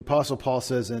Apostle Paul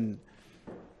says in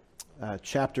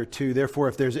chapter 2, therefore,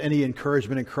 if there's any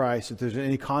encouragement in Christ, if there's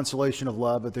any consolation of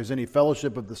love, if there's any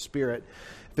fellowship of the Spirit,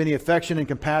 if any affection and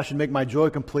compassion, make my joy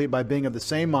complete by being of the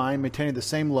same mind, maintaining the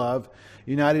same love,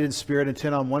 united in spirit,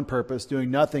 intent on one purpose,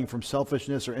 doing nothing from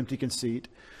selfishness or empty conceit,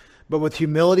 but with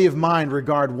humility of mind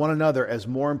regard one another as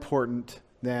more important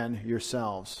than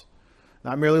yourselves.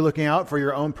 Not merely looking out for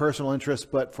your own personal interests,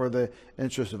 but for the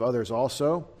interests of others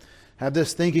also. Have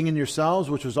this thinking in yourselves,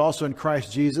 which was also in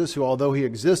Christ Jesus, who, although he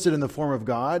existed in the form of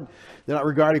God, did not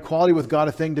regard equality with God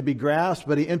a thing to be grasped,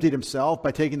 but he emptied himself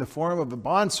by taking the form of a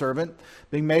bondservant,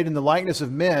 being made in the likeness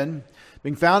of men.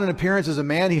 Being found in appearance as a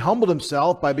man, he humbled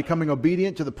himself by becoming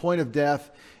obedient to the point of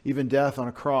death, even death on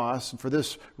a cross. And for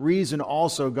this reason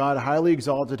also God highly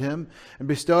exalted him and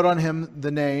bestowed on him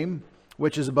the name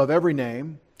which is above every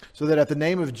name, so that at the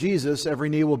name of Jesus every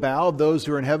knee will bow, of those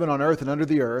who are in heaven, on earth, and under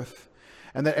the earth,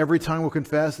 and that every tongue will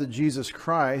confess that Jesus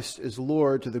Christ is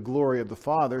Lord to the glory of the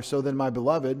Father. So then, my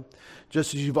beloved,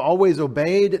 just as you've always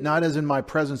obeyed, not as in my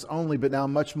presence only, but now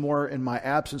much more in my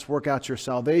absence, work out your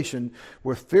salvation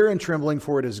with fear and trembling,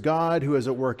 for it is God who is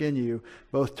at work in you,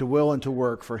 both to will and to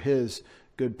work for his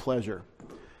good pleasure.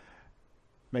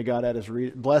 May God add his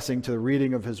blessing to the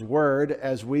reading of his word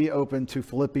as we open to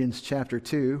Philippians chapter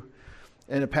 2,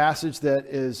 in a passage that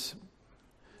is,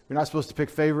 we're not supposed to pick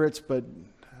favorites, but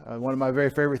one of my very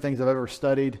favorite things I've ever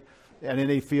studied in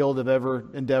any field of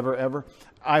endeavor ever.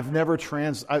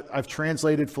 I've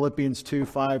translated Philippians 2,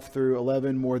 5 through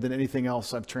 11 more than anything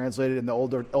else I've translated in the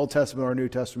Old Testament or New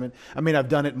Testament. I mean, I've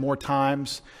done it more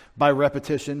times by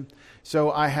repetition.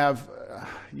 So I have,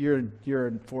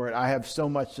 you're for it. I have so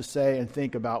much to say and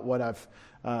think about what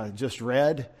I've just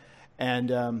read,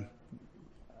 and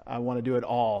I want to do it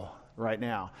all right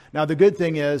now. Now, the good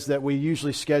thing is that we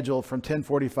usually schedule from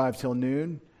 10:45 till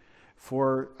noon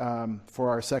for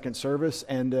our second service,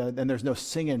 and there's no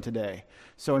singing today.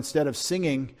 So instead of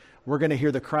singing, we're going to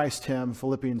hear the Christ hymn,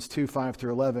 Philippians 2, 5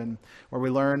 through 11, where we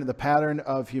learn the pattern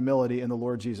of humility in the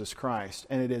Lord Jesus Christ.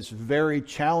 And it is very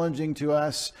challenging to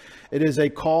us. It is a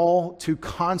call to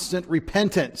constant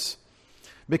repentance,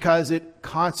 because it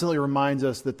constantly reminds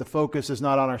us that the focus is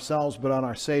not on ourselves, but on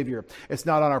our Savior. It's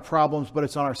not on our problems, but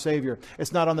it's on our Savior.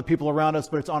 It's not on the people around us,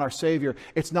 but it's on our Savior.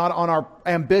 It's not on our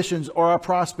ambitions or our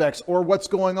prospects or what's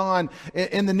going on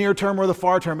in the near term or the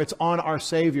far term. It's on our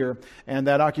Savior. And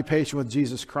that occupation with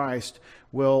Jesus Christ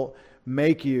will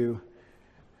make you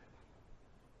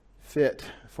fit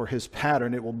for his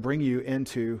pattern. It will bring you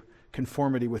into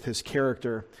conformity with his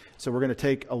character. So we're going to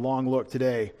take a long look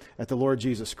today at the Lord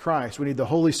Jesus Christ. We need the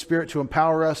Holy Spirit to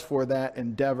empower us for that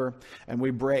endeavor, and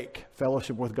we break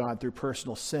fellowship with God through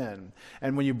personal sin.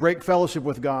 And when you break fellowship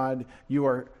with God, you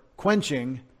are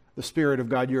quenching the Spirit of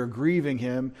God. You're grieving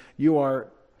him. You are,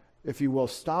 if you will,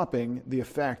 stopping the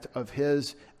effect of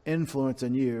his influence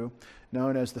in you,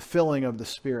 known as the filling of the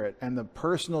Spirit. And the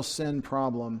personal sin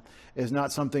problem is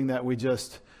not something that we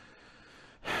just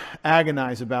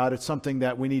agonize about. It's something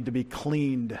that we need to be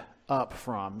cleaned up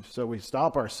from. So we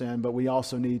stop our sin, but we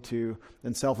also need to,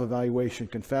 in self-evaluation,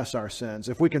 confess our sins.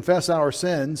 If we confess our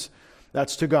sins,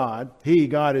 that's to God.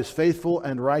 God is faithful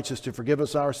and righteous to forgive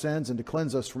us our sins and to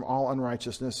cleanse us from all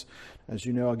unrighteousness. As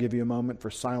you know, I'll give you a moment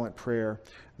for silent prayer,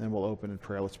 and then we'll open in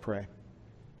prayer. Let's pray.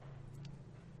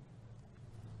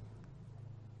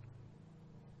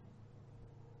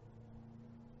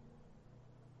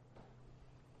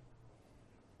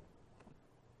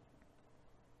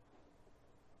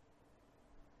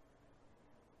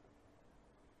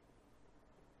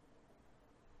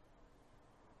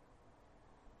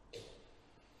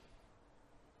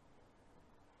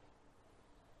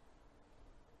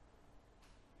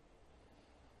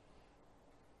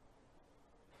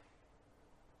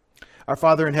 Our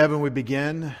Father in heaven, we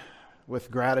begin with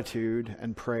gratitude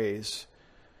and praise.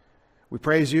 We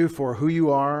praise you for who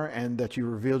you are and that you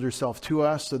revealed yourself to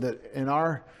us so that in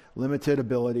our limited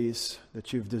abilities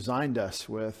that you've designed us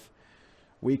with,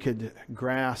 we could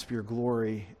grasp your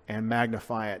glory and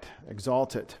magnify it,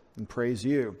 exalt it, and praise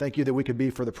you. Thank you that we could be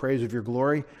for the praise of your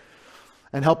glory,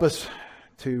 and help us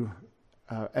to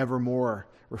evermore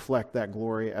reflect that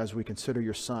glory as we consider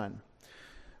your Son.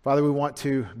 Father, we want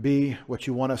to be what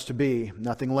you want us to be,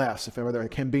 nothing less. If ever there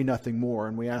can be nothing more,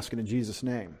 and we ask it in Jesus'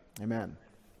 name. Amen.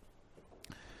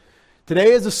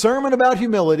 Today is a sermon about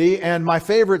humility, and my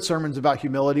favorite sermons about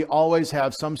humility always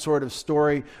have some sort of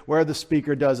story where the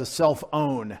speaker does a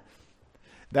self-own.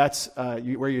 That's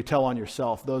where you tell on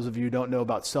yourself. Those of you who don't know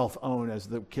about self-own, as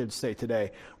the kids say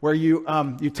today, where you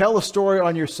tell a story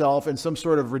on yourself in some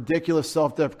sort of ridiculous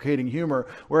self-deprecating humor,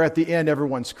 where at the end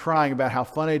everyone's crying about how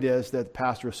funny it is that the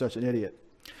pastor is such an idiot.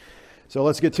 So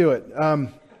let's get to it.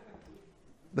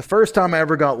 The first time I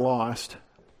ever got lost,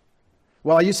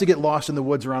 well, I used to get lost in the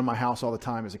woods around my house all the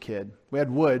time as a kid. We had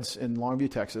woods in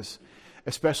Longview, Texas,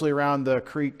 especially around the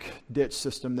creek ditch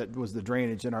system that was the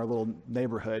drainage in our little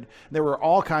neighborhood. There were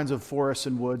all kinds of forests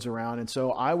and woods around, and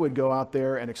so I would go out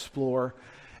there and explore.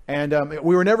 And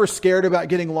we were never scared about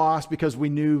getting lost because we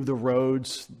knew the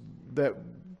roads, that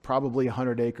probably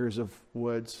 100 acres of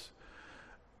woods.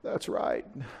 That's right,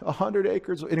 100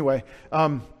 acres. Anyway,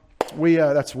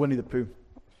 that's Winnie the Pooh.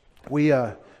 We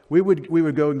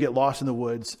would go and get lost in the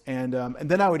woods, and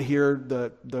then I would hear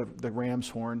the ram's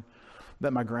horn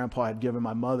that my grandpa had given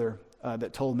my mother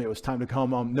that told me it was time to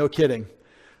come home. No kidding.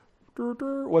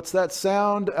 What's that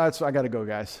sound? So I got to go,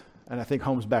 guys. And I think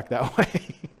home's back that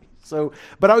way.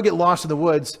 But I would get lost in the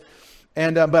woods,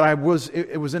 and but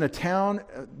it was in a town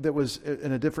that was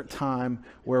in a different time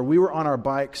where we were on our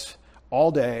bikes all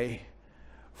day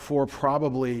for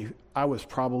I was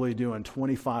probably doing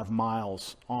 25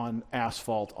 miles on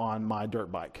asphalt on my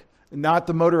dirt bike. Not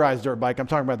the motorized dirt bike. I'm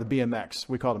talking about the BMX.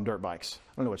 We called them dirt bikes.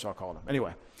 I don't know what y'all called them.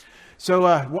 Anyway, so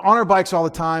we're on our bikes all the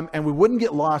time, and we wouldn't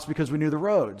get lost because we knew the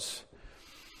roads.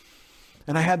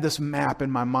 And I had this map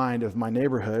in my mind of my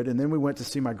neighborhood, and then we went to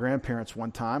see my grandparents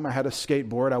one time. I had a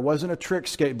skateboard. I wasn't a trick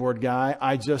skateboard guy.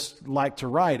 I just liked to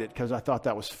ride it because I thought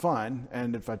that was fun,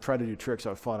 and if I tried to do tricks, I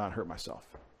would fall down and hurt myself.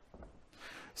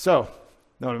 So,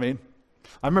 know what I mean?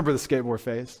 I remember the skateboard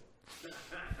phase.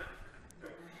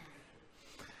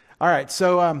 All right,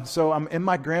 so I'm in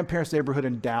my grandparents' neighborhood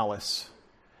in Dallas,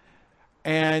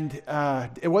 and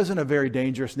it wasn't a very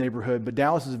dangerous neighborhood, but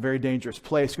Dallas is a very dangerous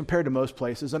place compared to most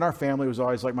places. And our family was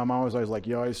always like, my mom was always like,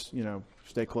 you always,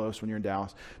 stay close when you're in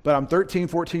Dallas. But I'm 13,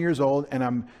 14 years old, and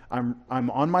I'm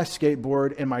on my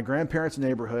skateboard in my grandparents'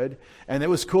 neighborhood, and it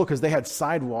was cool because they had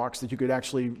sidewalks that you could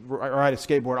actually ride a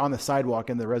skateboard on the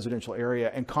sidewalk in the residential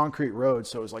area, and concrete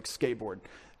roads, so it was like skateboard,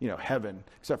 heaven,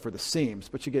 except for the seams,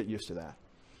 but you get used to that.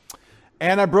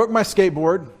 And I broke my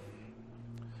skateboard.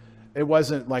 It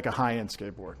wasn't like a high-end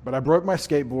skateboard, but I broke my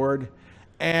skateboard,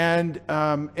 and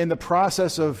in the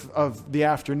process of the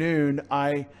afternoon,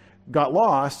 I got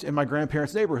lost in my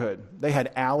grandparents' neighborhood. They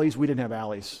had alleys. We didn't have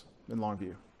alleys in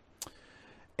Longview.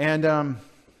 And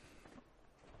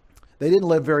they didn't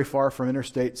live very far from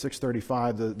Interstate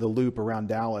 635, the loop around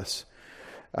Dallas.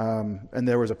 And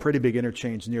there was a pretty big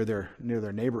interchange near their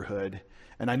neighborhood.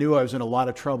 And I knew I was in a lot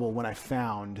of trouble when I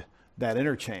found that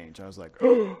interchange. I was like,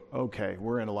 oh, okay,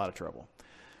 we're in a lot of trouble.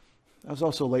 I was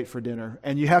also late for dinner.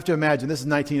 And you have to imagine, this is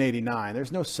 1989.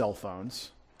 There's no cell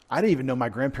phones. I didn't even know my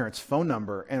grandparents' phone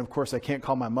number. And of course, I can't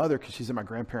call my mother because she's at my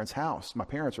grandparents' house. My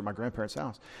parents are at my grandparents'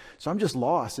 house. So I'm just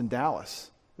lost in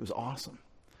Dallas. It was awesome.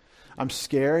 I'm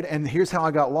scared. And here's how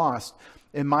I got lost.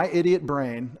 In my idiot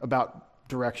brain about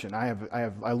direction,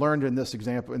 I learned in this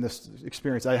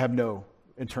experience, I have no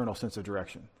internal sense of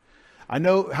direction. I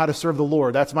know how to serve the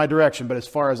Lord. That's my direction. But as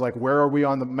far as like, where are we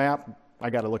on the map? I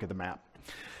got to look at the map.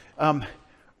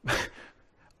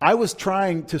 I was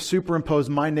trying to superimpose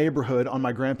my neighborhood on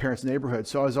my grandparents' neighborhood.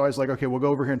 So I was always like, okay, we'll go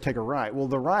over here and take a right. Well,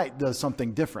 the right does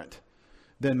something different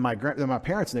than my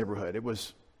parents' neighborhood. It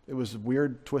was a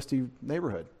weird, twisty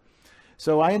neighborhood.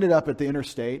 So I ended up at the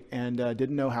interstate and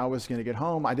didn't know how I was going to get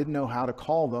home. I didn't know how to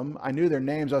call them. I knew their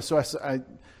names. So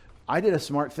I did a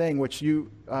smart thing, which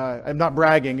I'm not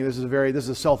bragging. This is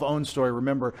a self-owned story,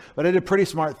 remember. But I did a pretty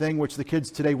smart thing, which the kids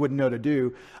today wouldn't know to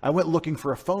do. I went looking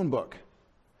for a phone book.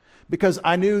 Because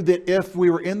I knew that if we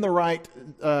were in the right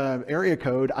area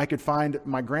code, I could find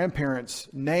my grandparents'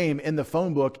 name in the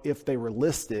phone book if they were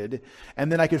listed.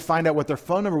 And then I could find out what their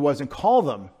phone number was and call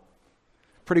them.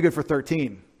 Pretty good for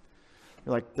 13.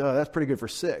 You're like, that's pretty good for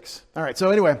 6. All right, so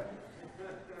anyway.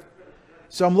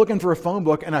 So I'm looking for a phone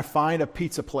book, and I find a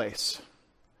pizza place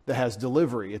that has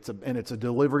delivery. It's a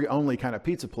delivery-only kind of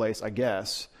pizza place, I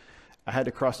guess. I had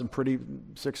to cross some pretty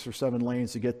 6 or 7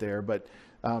 lanes to get there, but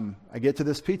I get to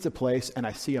this pizza place and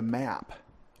I see a map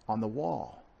on the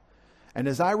wall. And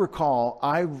as I recall,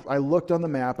 I looked on the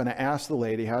map and I asked the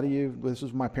lady, this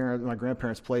was my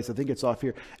grandparents' place, I think it's off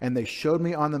here. And they showed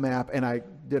me on the map, and I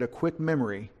did a quick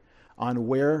memory on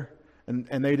where,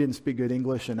 and they didn't speak good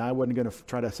English, and I wasn't going to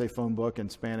try to say phone book in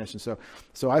Spanish. And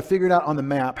so I figured out on the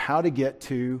map how to get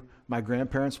to my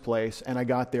grandparents' place, and I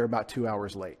got there about 2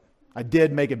 hours late. I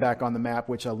did make it back on the map,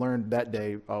 which I learned that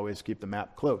day, always keep the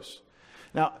map close.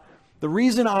 Now, the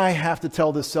reason I have to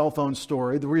tell this cell phone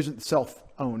story, the reason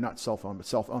cell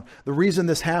phone. The reason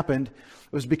this happened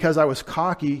was because I was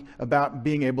cocky about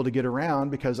being able to get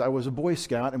around because I was a Boy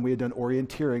Scout and we had done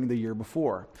orienteering the year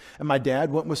before. And my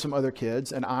dad went with some other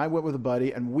kids and I went with a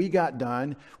buddy and we got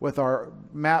done with our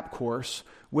map course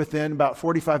within about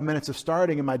 45 minutes of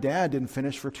starting, and my dad didn't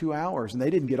finish for 2 hours and they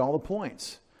didn't get all the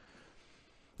points.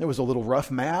 It was a little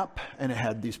rough map and it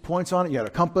had these points on it. You had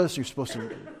a compass. You're supposed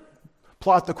to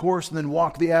plot the course and then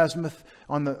walk the azimuth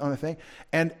on the thing.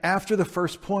 And after the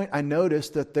first point, I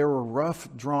noticed that there were rough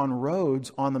drawn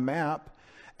roads on the map,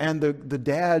 and the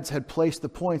dads had placed the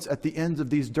points at the ends of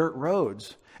these dirt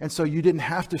roads. And so you didn't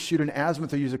have to shoot an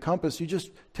azimuth or use a compass. You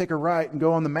just take a right and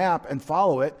go on the map and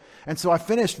follow it. And so I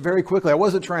finished very quickly. I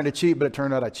wasn't trying to cheat, but it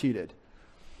turned out I cheated.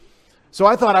 So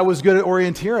I thought I was good at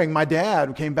orienteering. My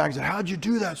dad came back and said, "How'd you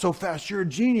do that so fast? You're a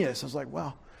genius." I was like,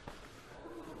 well,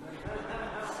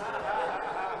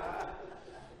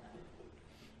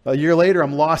 a year later,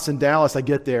 I'm lost in Dallas. I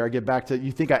get there. I get back to,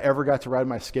 you think I ever got to ride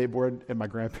my skateboard at my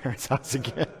grandparents' house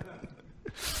again?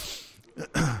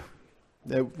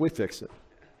 We fixed it.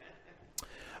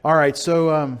 All right,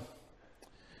 so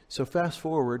fast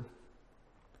forward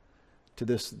to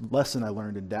this lesson I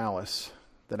learned in Dallas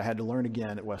that I had to learn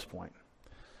again at West Point.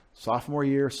 Sophomore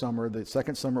year, summer, the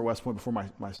second summer at West Point before my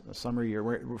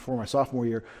sophomore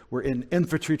year, we're in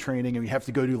infantry training and we have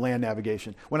to go do land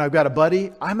navigation. When I've got a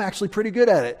buddy, I'm actually pretty good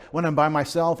at it. When I'm by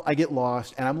myself, I get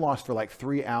lost, and I'm lost for like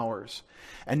 3 hours.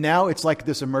 And now it's like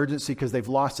this emergency because they've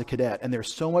lost a cadet, and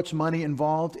there's so much money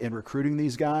involved in recruiting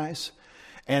these guys.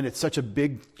 And it's such a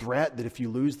big threat that if you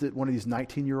lose one of these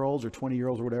 19-year-olds or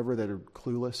 20-year-olds or whatever that are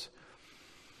clueless.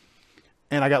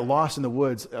 And I got lost in the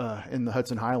woods in the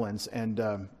Hudson Highlands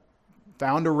and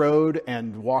found a road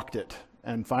and walked it.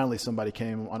 And finally somebody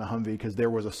came on a Humvee because there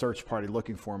was a search party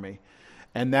looking for me.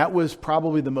 And that was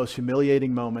probably the most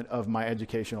humiliating moment of my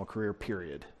educational career,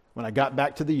 period. When I got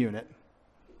back to the unit,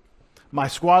 my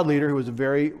squad leader, who was a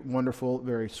very wonderful,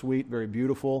 very sweet, very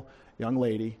beautiful young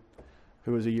lady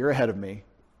who was a year ahead of me,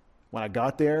 when I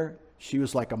got there, she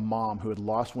was like a mom who had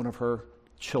lost one of her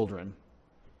children.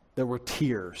 There were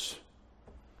tears.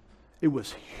 It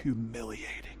was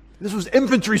humiliating. This was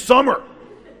infantry summer,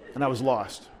 and I was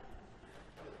lost.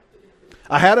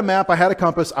 I had a map, I had a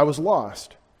compass, I was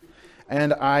lost.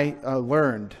 And I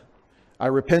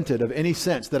repented of any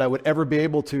sense that I would ever be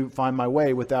able to find my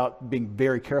way without being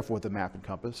very careful with the map and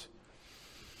compass.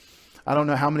 I don't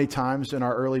know how many times in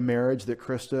our early marriage that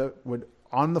Krista would,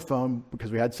 on the phone, because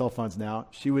we had cell phones now,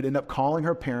 she would end up calling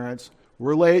her parents,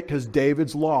 "We're late because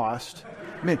David's lost."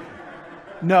 I mean,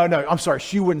 No, I'm sorry.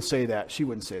 She wouldn't say that. She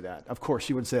wouldn't say that. Of course,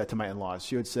 she wouldn't say that to my in-laws.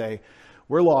 She would say,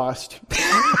 "We're lost."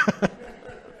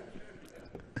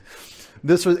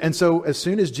 And so as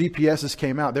soon as GPSs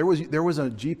came out, there was a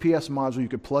GPS module you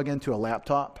could plug into a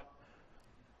laptop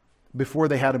before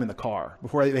they had them in the car.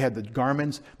 Before they had the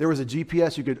Garmin's, there was a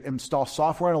GPS. You could install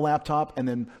software on a laptop and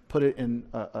then put it in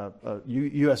a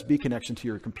USB connection to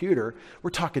your computer. We're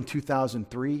talking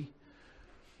 2003.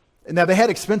 Now, they had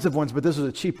expensive ones, but this was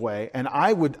a cheap way. And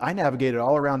I navigated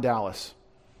all around Dallas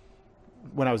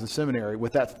when I was in seminary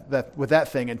with that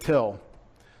thing until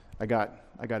I got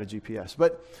a GPS.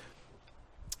 But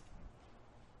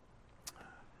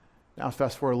now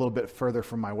fast forward a little bit further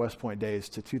from my West Point days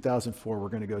to 2004. We're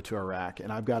going to go to Iraq,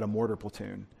 and I've got a mortar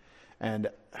platoon. And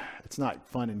it's not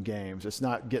fun and games. It's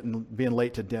not being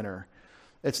late to dinner.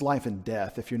 It's life and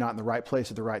death if you're not in the right place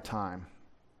at the right time.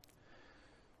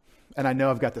 And I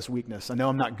know I've got this weakness. I know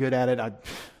I'm not good at it.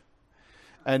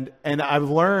 And I've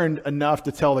learned enough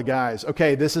to tell the guys,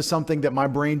 okay, this is something that my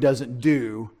brain doesn't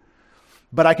do,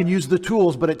 but I can use the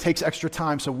tools, but it takes extra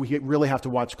time, so we really have to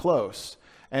watch close.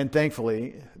 And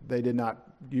thankfully, they did not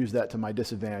use that to my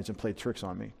disadvantage and play tricks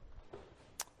on me.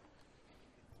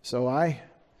 So I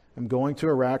am going to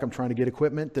Iraq. I'm trying to get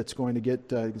equipment that's going to get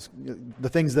the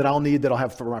things that I'll need, that I'll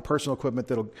have for my personal equipment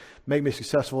that'll make me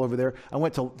successful over there. I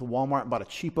went to Walmart and bought a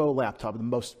cheapo laptop, the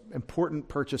most important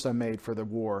purchase I made for the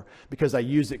war, because I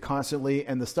used it constantly,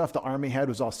 and the stuff the Army had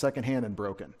was all secondhand and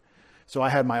broken. So I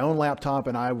had my own laptop,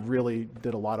 and I really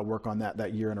did a lot of work on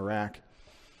that year in Iraq.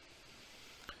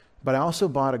 But I also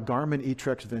bought a Garmin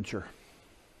eTrex Venture,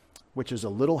 which is a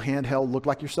little handheld, looked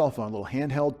like your cell phone, a little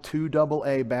handheld 2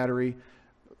 AA battery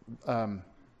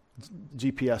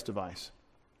GPS device.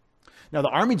 Now, the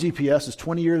Army GPS is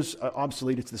 20 years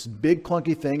obsolete. It's this big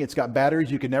clunky thing. It's got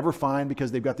batteries you can never find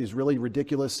because they've got these really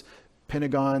ridiculous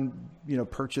Pentagon,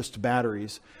 purchased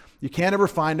batteries. You can't ever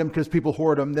find them because people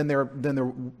hoard them. Then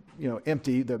they're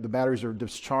empty. The batteries are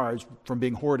discharged from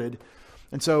being hoarded.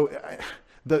 And so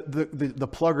the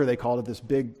plugger, they called it, this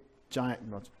big giant,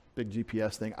 big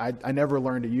GPS thing. I never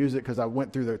learned to use it because I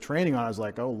went through the training on it. I was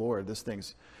like, oh, Lord,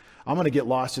 I'm going to get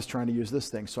lost just trying to use this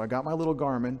thing. So I got my little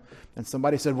Garmin, and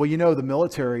somebody said, well, the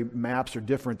military maps are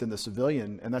different than the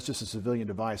civilian, and that's just a civilian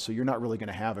device, so you're not really going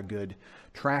to have a good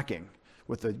tracking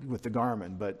with the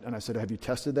Garmin. And I said, have you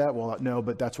tested that? Well, no,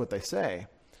 but that's what they say.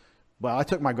 Well, I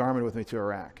took my Garmin with me to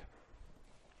Iraq.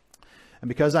 And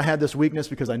because I had this weakness,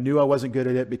 because I knew I wasn't good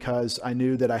at it, because I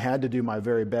knew that I had to do my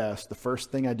very best, the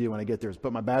first thing I do when I get there is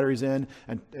put my batteries in,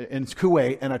 and it's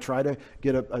Kuwait, and I try to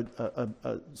get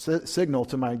a signal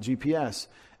to my GPS.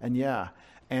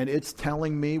 And it's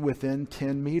telling me within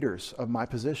 10 meters of my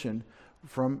position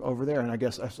from over there. And I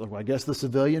guess the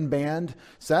civilian band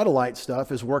satellite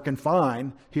stuff is working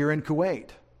fine here in Kuwait.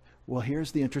 Well,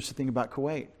 here's the interesting thing about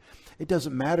Kuwait. It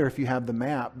doesn't matter if you have the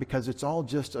map, because it's all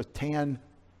just a tan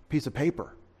piece of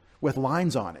paper with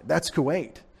lines on it. That's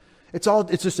Kuwait. It's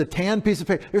just a tan piece of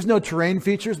paper. There's no terrain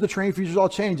features. The terrain features all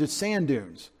change. It's sand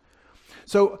dunes.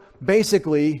 So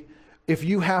basically, if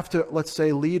you have to, let's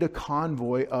say, lead a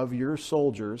convoy of your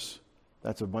soldiers,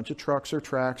 that's a bunch of trucks or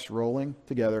tracks rolling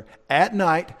together at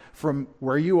night from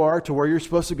where you are to where you're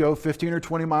supposed to go, 15 or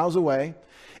 20 miles away,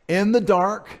 in the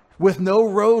dark with no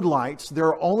road lights.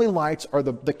 Their only lights are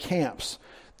the camps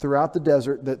throughout the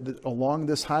desert that along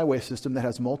this highway system that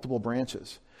has multiple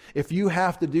branches. If you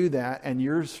have to do that and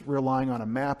you're relying on a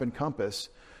map and compass,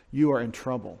 you are in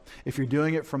trouble. If you're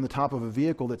doing it from the top of a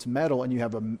vehicle that's metal and you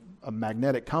have a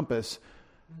magnetic compass,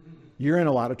 you're in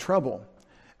a lot of trouble.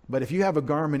 But if you have a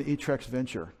Garmin eTrex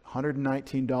Venture,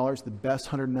 $119, the best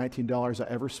 $119 I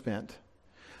ever spent,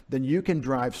 then you can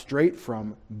drive straight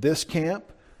from this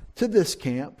camp to this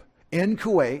camp in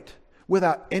Kuwait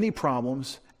without any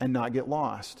problems and not get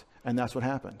lost. And that's what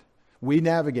happened. We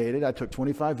navigated. I took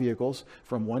 25 vehicles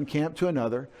from one camp to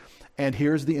another. And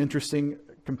here's the interesting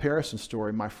comparison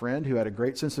story. My friend, who had a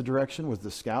great sense of direction, was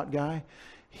the scout guy.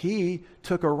 He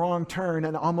took a wrong turn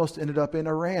and almost ended up in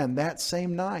Iran that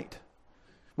same night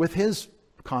with his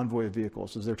convoy of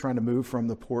vehicles as they're trying to move from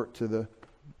the port to the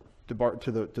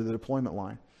deployment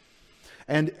line.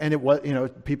 And it was,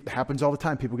 it happens all the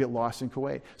time. People get lost in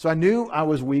Kuwait. So I knew I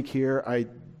was weak here. I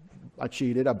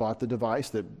cheated. I bought the device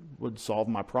that would solve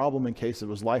my problem in case it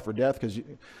was life or death, because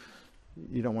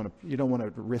you don't want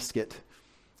to risk it.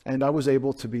 And I was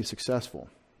able to be successful.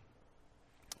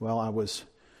 Well,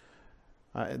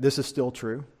 this is still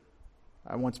true.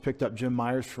 I once picked up Jim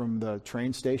Myers from the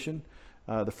train station.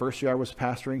 The first year I was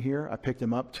pastoring here, I picked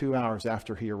him up 2 hours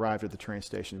after he arrived at the train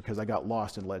station because I got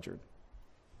lost in Ledyard.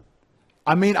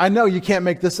 I mean, I know you can't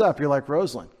make this up. You're like,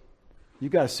 Rosalind, you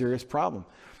got a serious problem.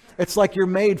 It's like you're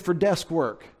made for desk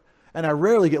work. And I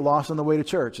rarely get lost on the way to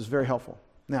church. It's very helpful.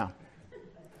 Now,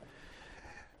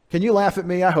 can you laugh at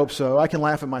me? I hope so. I can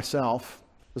laugh at myself,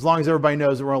 as long as everybody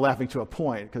knows that we're all laughing to a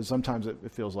point, because sometimes it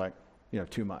feels like,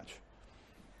 too much.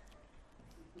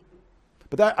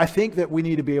 But I think that we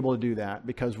need to be able to do that,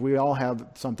 because we all have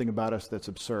something about us that's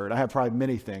absurd. I have probably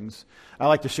many things. I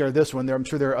like to share this one. I'm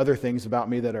sure there are other things about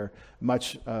me that are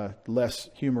much less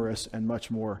humorous and much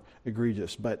more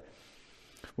egregious. But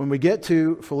when we get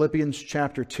to Philippians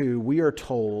chapter 2, we are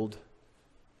told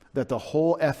that the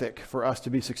whole ethic for us to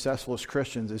be successful as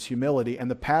Christians is humility. And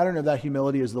the pattern of that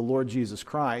humility is the Lord Jesus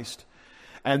Christ.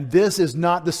 And this is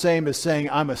not the same as saying,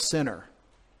 I'm a sinner.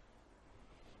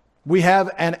 We have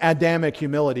an Adamic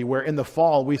humility where in the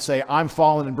fall we say, I'm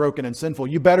fallen and broken and sinful.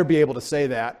 You better be able to say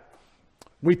that.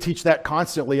 We teach that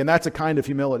constantly, and that's a kind of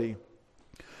humility.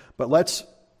 But let's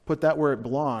put that where it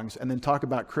belongs and then talk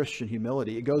about Christian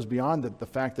humility. It goes beyond the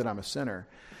fact that I'm a sinner.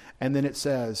 And then it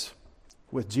says,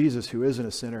 with Jesus, who isn't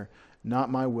a sinner,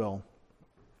 not my will,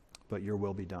 but your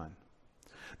will be done.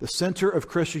 The center of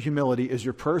Christian humility is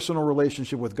your personal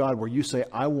relationship with God, where you say,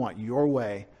 I want your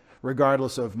way,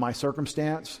 regardless of my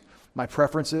circumstance, my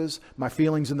preferences, my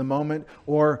feelings in the moment,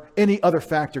 or any other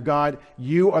factor. God,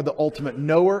 you are the ultimate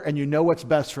knower, and you know what's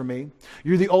best for me.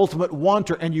 You're the ultimate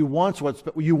wanter, and you want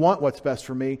what's best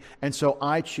for me. And so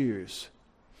I choose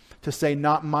to say,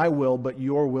 not my will, but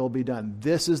your will be done.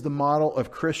 This is the model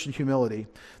of Christian humility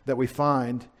that we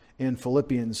find in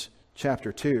Philippians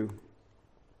chapter 2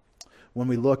 when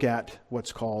we look at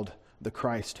what's called the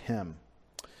Christ hymn.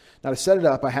 Now, to set it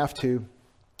up, I have to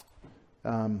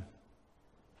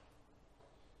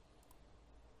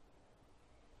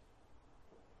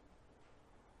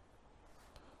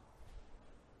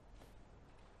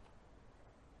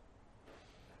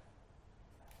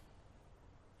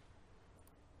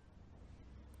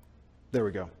there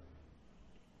we go.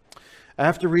 I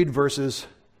have to read verses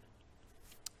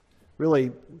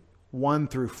really 1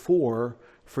 through 4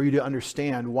 for you to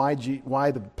understand why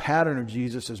the pattern of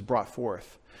Jesus is brought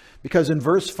forth. Because in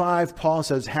verse 5, Paul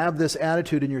says, have this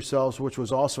attitude in yourselves, which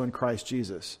was also in Christ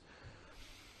Jesus.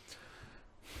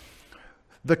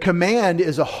 The command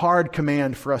is a hard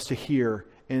command for us to hear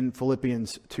in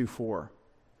Philippians 2:4.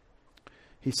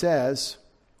 He says,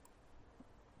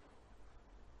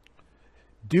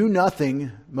 do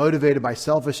nothing motivated by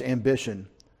selfish ambition,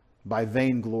 by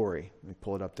vain glory. Let me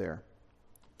pull it up there.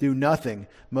 Do nothing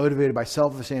motivated by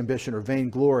selfish ambition or vain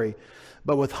glory,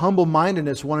 but with humble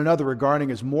mindedness one another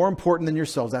regarding as more important than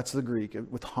yourselves. That's the Greek.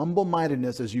 With humble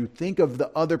mindedness, as you think of the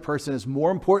other person as more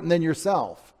important than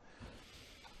yourself.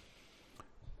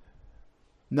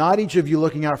 Not each of you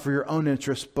looking out for your own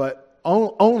interests, but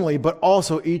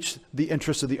also each the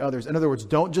interests of the others. In other words,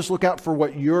 don't just look out for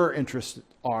what your interests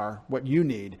are, what you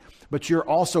need, but you're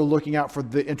also looking out for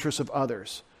the interests of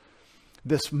others.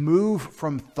 This move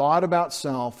from thought about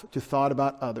self to thought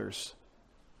about others.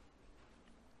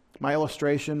 My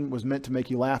illustration was meant to make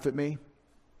you laugh at me.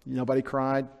 Nobody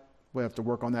cried. We have to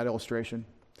work on that illustration.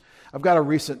 I've got a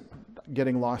recent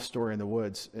getting lost story in the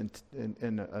woods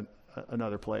in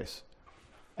another place.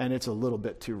 And it's a little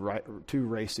bit too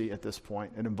racy at this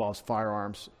point. It involves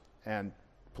firearms and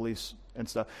police and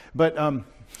stuff. But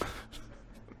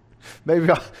maybe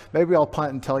I'll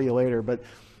punt and tell you later. But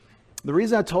the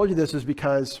reason I told you this is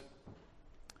because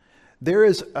there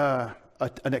is an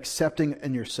accepting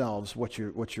in yourselves what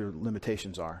your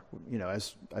limitations are.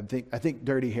 As I think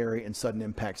Dirty Harry in Sudden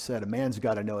Impact said, a man's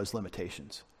got to know his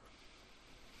limitations.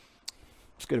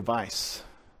 It's good advice.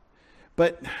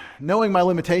 But knowing my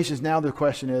limitations, now the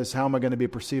question is, how am I going to be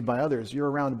perceived by others? You're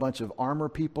around a bunch of armor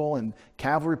people and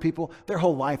cavalry people. Their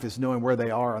whole life is knowing where they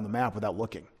are on the map without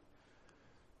looking.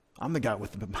 I'm the guy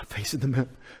with my face in the map.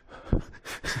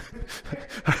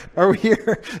 Are we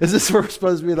here? Is this where we're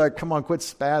supposed to be like, come on, quit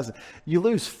spazzing? You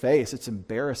lose face. It's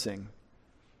embarrassing.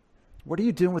 What are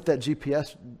you doing with that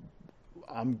GPS?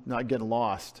 I'm not getting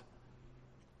lost.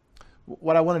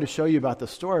 What I wanted to show you about the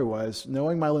story was,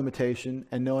 knowing my limitation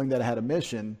and knowing that I had a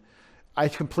mission, I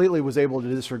completely was able to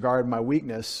disregard my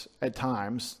weakness at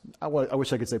times. I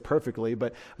wish I could say perfectly,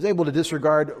 but I was able to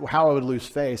disregard how I would lose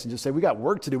face and just say, we got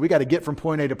work to do. We got to get from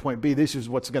point A to point B. This is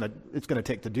what's it's going to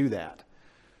take to do that.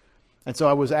 And so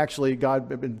I was actually,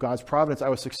 in God's providence, I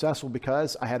was successful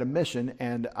because I had a mission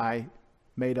and I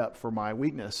made up for my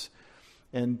weakness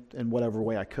in whatever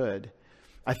way I could.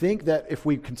 I think that if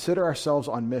we consider ourselves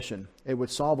on mission, it would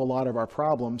solve a lot of our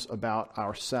problems about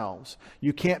ourselves.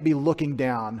 You can't be looking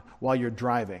down while you're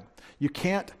driving. You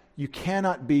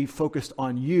cannot be focused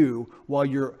on you while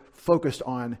you're focused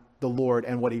on the Lord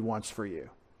and what He wants for you.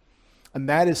 And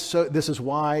this is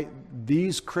why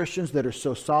these Christians that are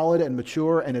so solid and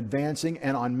mature and advancing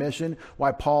and on mission,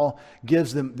 why Paul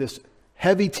gives them this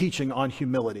heavy teaching on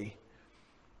humility.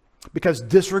 Because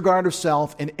disregard of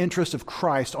self and interest of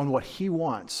Christ on what He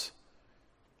wants,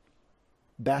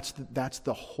 that's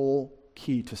the whole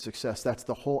key to success. That's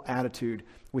the whole attitude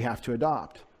we have to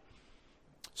adopt.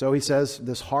 So he says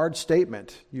this hard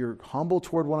statement, you're humble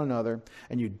toward one another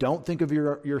and you don't think of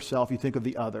yourself, you think of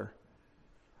the other.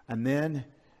 And then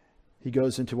he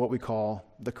goes into what we call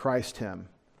the Christ hymn.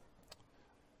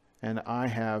 And I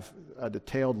have a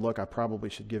detailed look. I probably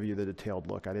should give you the detailed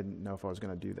look. I didn't know if I was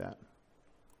going to do that.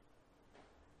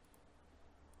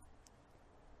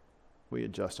 We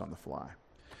adjust on the fly.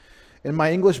 In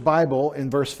my English Bible, in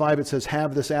verse 5, it says,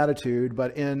 have this attitude.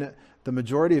 But in the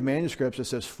majority of manuscripts, it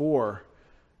says,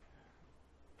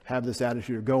 have this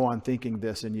attitude, or go on thinking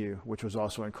this in you, which was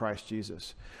also in Christ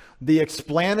Jesus. The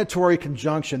explanatory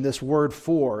conjunction, this word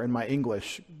for, in my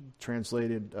English,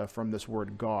 translated from this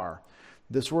word gar.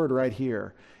 This word right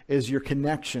here is your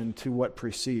connection to what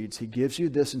precedes. He gives you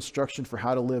this instruction for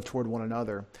how to live toward one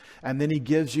another. And then he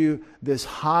gives you this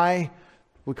high,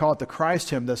 we call it the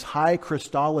Christ hymn, this high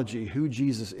Christology, who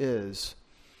Jesus is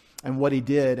and what he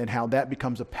did and how that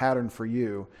becomes a pattern for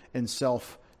you in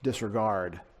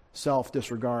self-disregard.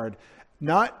 Self-disregard,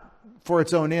 not for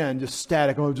its own end, just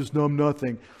static, just know I'm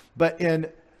nothing, but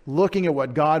in looking at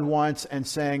what God wants and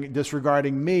saying,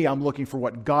 disregarding me, I'm looking for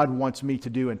what God wants me to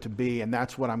do and to be, and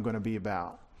that's what I'm going to be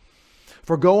about.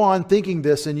 For go on thinking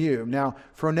this in you. Now,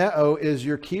 phroneo is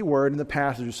your key word in the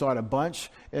passage. You saw it a bunch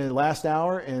in the last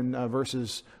hour in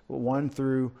verses 1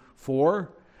 through 4.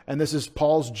 And this is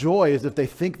Paul's joy, is if they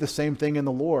think the same thing in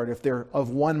the Lord, if they're of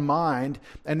one mind.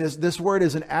 And this word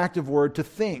is an active word, to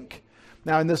think.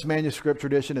 Now, in this manuscript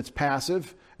tradition, it's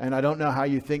passive, and I don't know how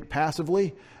you think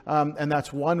passively. And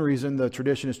that's one reason the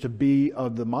tradition is to be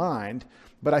of the mind.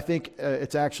 But I think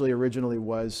it's actually originally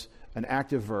was an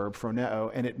active verb,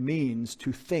 phroneo, and it means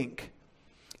to think.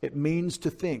 It means to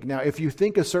think. Now, if you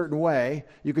think a certain way,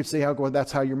 you could say,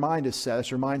 that's how your mind is set.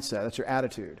 That's your mindset. That's your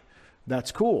attitude.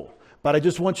 That's cool. But I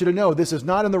just want you to know this is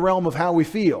not in the realm of how we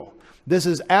feel. This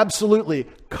is absolutely,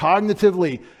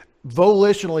 cognitively,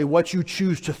 volitionally what you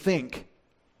choose to think.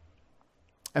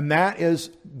 And that is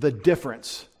the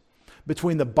difference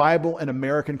between the Bible and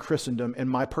American Christendom in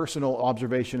my personal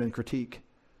observation and critique.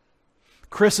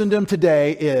 Christendom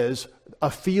today is a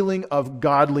feeling of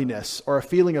godliness or a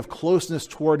feeling of closeness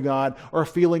toward God or a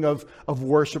feeling of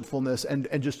worshipfulness and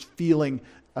just feeling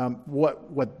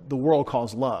what the world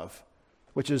calls love,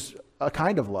 which is a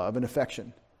kind of love and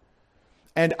affection.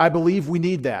 And I believe we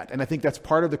need that. And I think that's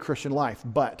part of the Christian life.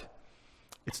 But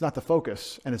it's not the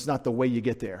focus and it's not the way you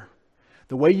get there.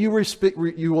 The way you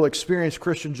will experience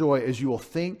Christian joy is you will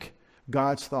think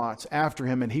God's thoughts after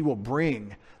him and he will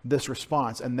bring this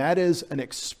response. And that is an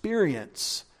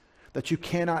experience that you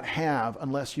cannot have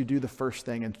unless you do the first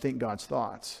thing and think God's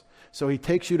thoughts. So he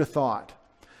takes you to thought.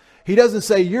 He doesn't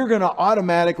say you're going to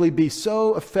automatically be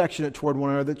so affectionate toward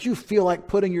one another that you feel like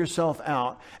putting yourself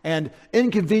out and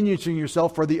inconveniencing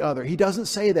yourself for the other. He doesn't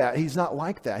say that. He's not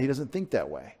like that. He doesn't think that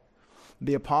way.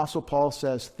 The Apostle Paul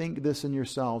says, think this in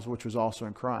yourselves, which was also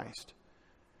in Christ.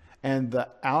 And the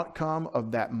outcome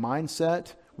of that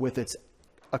mindset with its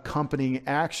accompanying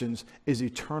actions is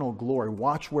eternal glory.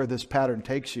 Watch where this pattern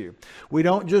takes you. We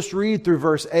don't just read through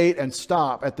verse 8 and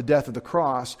stop at the death of the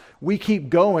cross. We keep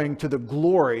going to the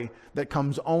glory that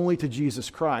comes only to Jesus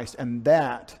Christ. And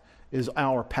that is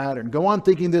our pattern. Go on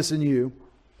thinking this in you,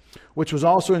 which was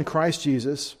also in Christ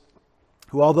Jesus,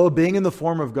 who although being in the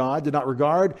form of God, did not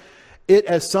regard it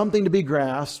as something to be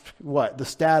grasped, what? The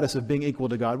status of being equal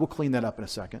to God. We'll clean that up in a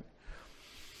second.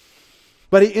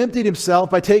 But he emptied himself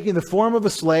by taking the form of a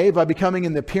slave, by becoming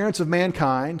in the appearance of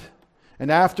mankind. And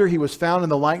after he was found in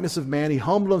the likeness of man, he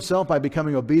humbled himself by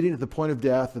becoming obedient to the point of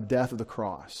death of the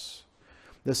cross.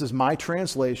 This is my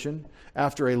translation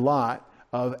after a lot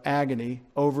of agony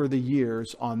over the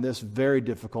years on this very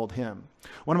difficult hymn.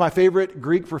 One of my favorite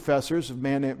Greek professors, a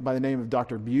man by the name of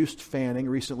Dr. Buste Fanning,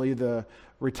 recently the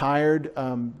retired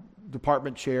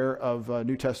department chair of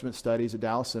New Testament studies at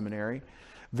Dallas Seminary,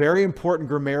 very important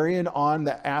grammarian on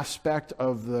the aspect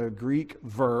of the Greek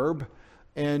verb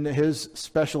in his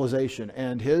specialization.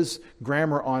 And his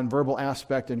grammar on verbal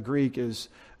aspect in Greek is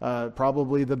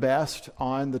probably the best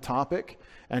on the topic.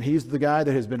 And he's the guy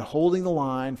that has been holding the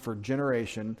line for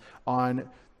generation on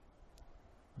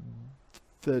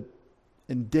the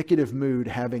indicative mood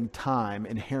having time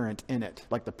inherent in it.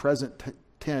 Like the present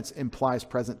tense implies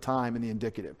present time in the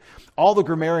indicative. All the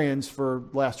grammarians for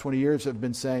the last 20 years have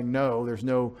been saying, no, there's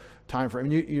no time for it. I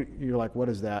mean, you're like, what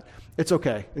is that? It's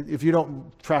okay. If you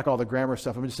don't track all the grammar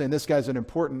stuff, I'm just saying this guy's an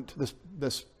important,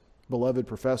 this beloved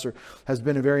professor has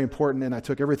been a very important, and I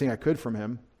took everything I could from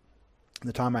him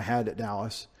the time I had at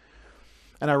Dallas.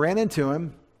 And I ran into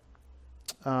him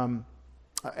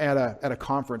at a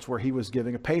conference where he was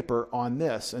giving a paper on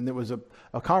this. And it was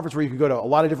a conference where you could go to a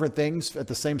lot of different things at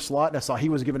the same slot. And I saw he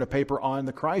was giving a paper on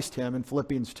the Christ hymn in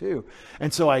Philippians 2.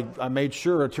 And so I made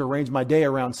sure to arrange my day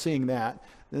around seeing that.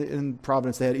 In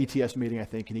Providence, they had an ETS meeting, I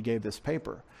think, and he gave this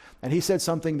paper. And he said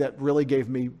something that really gave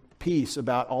me peace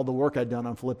about all the work I'd done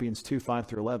on Philippians 2, 5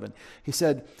 through 11. He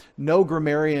said, no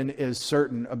grammarian is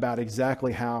certain about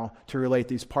exactly how to relate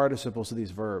these participles to these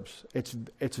verbs.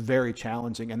 It's very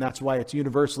challenging, and that's why it's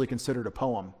universally considered a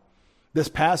poem. This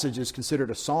passage is considered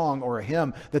a song or a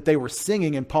hymn that they were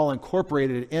singing, and Paul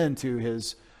incorporated it into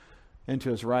his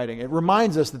writing. It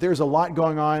reminds us that there's a lot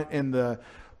going on in the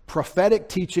prophetic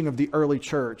teaching of the early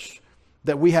church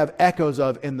that we have echoes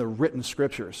of in the written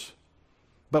scriptures.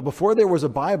 But before there was a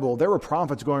Bible, there were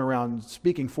prophets going around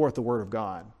speaking forth the word of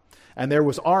God. And there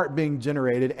was art being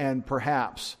generated, and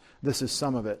perhaps this is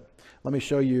some of it. Let me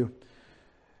show you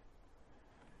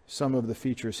some of the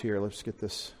features here. Let's get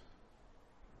this.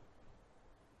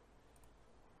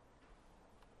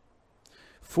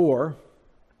 For,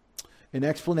 in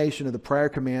explanation of the prior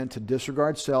command to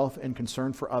disregard self and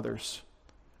concern for others,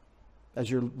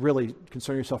 as you're really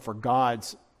concerning yourself for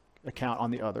God's account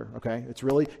on the other, okay? It's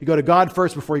really, you go to God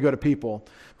first before you go to people.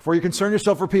 Before you concern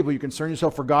yourself for people, you concern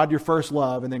yourself for God, your first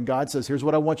love, and then God says, here's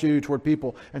what I want you to do toward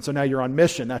people. And so now you're on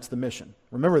mission. That's the mission.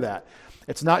 Remember that.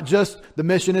 It's not just the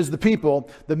mission is the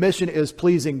people. The mission is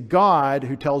pleasing God,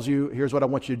 who tells you, here's what I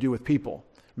want you to do with people.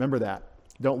 Remember that.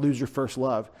 Don't lose your first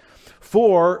love.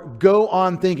 4, go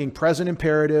on thinking, present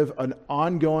imperative, an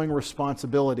ongoing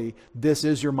responsibility. This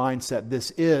is your mindset.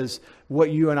 This is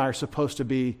what you and I are supposed to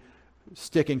be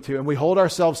sticking to, and we hold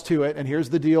ourselves to it. And here's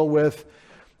the deal with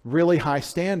really high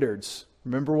standards.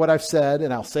 Remember what I've said,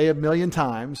 and I'll say it a million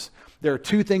times. There are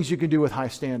 2 things you can do with high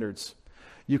standards.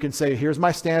 You can say, here's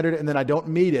my standard, and then I don't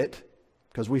meet it,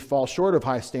 because we fall short of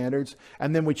high standards,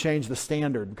 and then we change the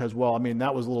standard because,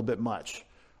 that was a little bit much,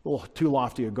 a little too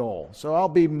lofty a goal. So I'll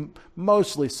be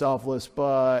mostly selfless,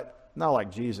 but not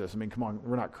like Jesus. Come on,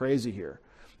 we're not crazy here,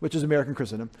 which is American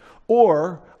Christendom.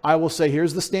 Or I will say,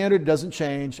 here's the standard, it doesn't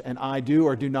change, and I do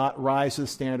or do not rise to the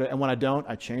standard, and when I don't,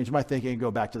 I change my thinking and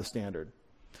go back to the standard.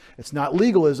 It's not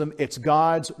legalism, it's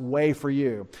God's way for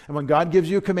you. And when God gives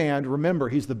you a command, remember,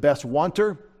 He's the best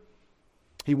wanter.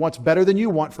 He wants better than you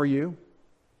want for you.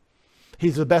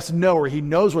 He's the best knower. He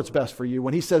knows what's best for you.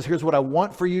 When He says, here's what I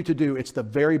want for you to do, it's the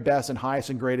very best and highest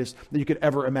and greatest that you could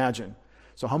ever imagine.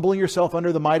 So humbling yourself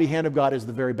under the mighty hand of God is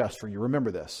the very best for you. Remember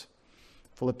this.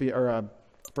 1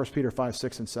 Peter 5,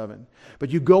 6, and 7. But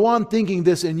you go on thinking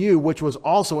this in you, which was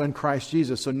also in Christ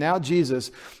Jesus. So now Jesus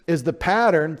is the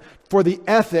pattern for the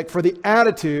ethic, for the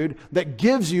attitude that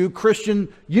gives you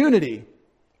Christian unity,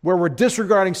 where we're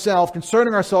disregarding self,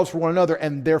 concerning ourselves for one another,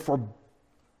 and therefore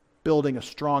building a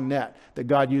strong net that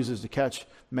God uses to catch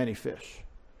many fish.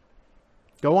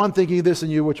 Go on thinking this in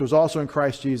you, which was also in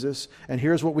Christ Jesus. And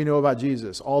here's what we know about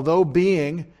Jesus. Although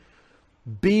being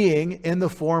in the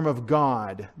form of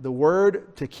God, the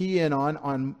word to key in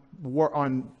on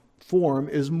form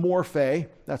is morphe.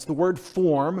 That's the word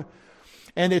form.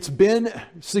 And it's been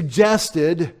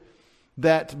suggested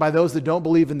that by those that don't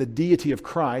believe in the deity of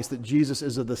Christ, that Jesus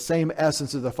is of the same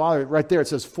essence as the Father. Right there it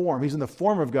says form. He's in the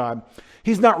form of God.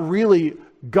 He's not really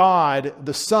God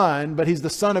the Son, but He's the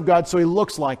Son of God, so He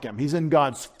looks like Him. He's in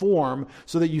God's form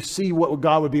so that you see what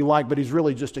God would be like, but He's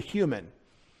really just a human.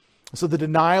 So the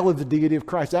denial of the deity of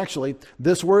Christ, actually,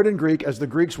 this word in Greek, as the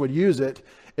Greeks would use it,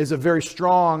 is a very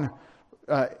strong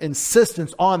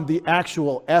insistence on the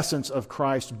actual essence of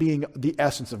Christ being the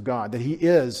essence of God, that He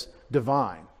is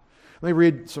divine. Let me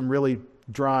read some really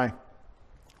dry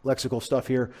lexical stuff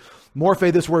here.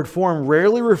 Morphe, this word form,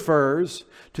 rarely refers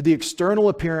to the external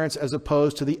appearance as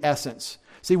opposed to the essence.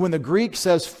 See, when the Greek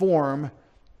says form,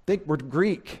 think we're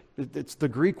Greek. It's the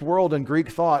Greek world and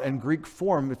Greek thought and Greek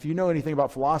form. If you know anything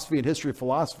about philosophy and history of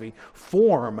philosophy,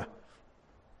 form,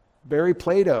 very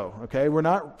Plato, okay? We're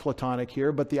not Platonic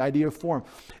here, but the idea of form.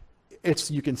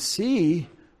 You can see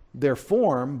their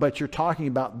form, but you're talking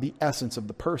about the essence of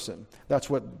the person. That's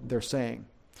what they're saying.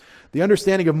 The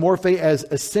understanding of morphe as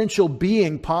essential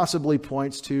being possibly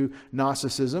points to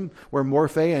Gnosticism, where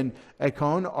morphe and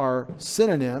eikon are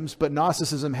synonyms, but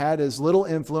Gnosticism had as little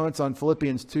influence on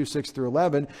Philippians 2, 6 through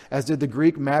 11 as did the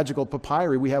Greek magical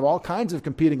papyri. We have all kinds of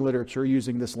competing literature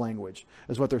using this language,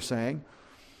 is what they're saying,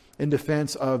 in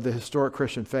defense of the historic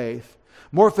Christian faith.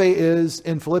 Morphe is,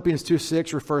 in Philippians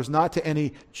 2:6, refers not to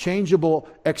any changeable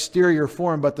exterior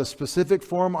form, but the specific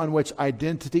form on which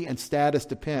identity and status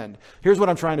depend. Here's what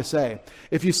I'm trying to say.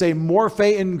 If you say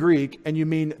morphe in Greek and you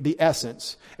mean the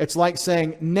essence, it's like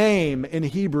saying name in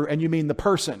Hebrew and you mean the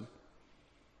person.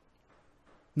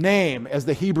 Name, as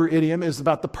the Hebrew idiom, is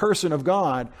about the person of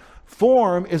God.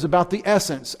 Form is about the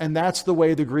essence, and that's the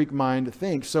way the Greek mind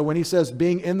thinks. So when he says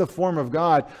being in the form of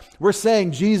God, we're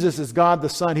saying Jesus is God the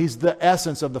Son. He's the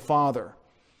essence of the Father.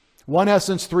 One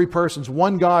essence, three persons.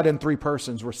 One God in three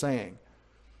persons, we're saying.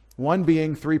 One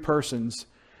being, three persons.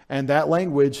 And that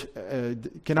language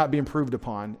cannot be improved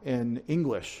upon in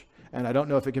English. And I don't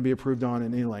know if it can be improved on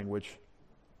in any language.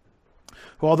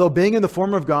 Who, although being in the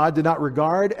form of God, did not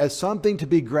regard as something to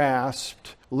be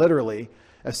grasped, literally,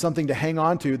 as something to hang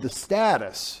on to, the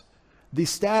status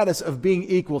of being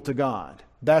equal to God.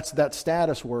 That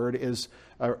status word is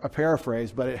a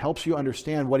paraphrase, but it helps you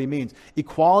understand what he means.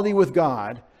 Equality with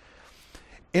God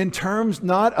in terms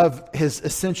not of his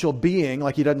essential being,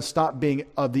 like he doesn't stop being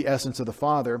of the essence of the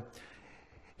Father.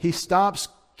 He stops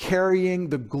carrying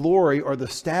the glory or the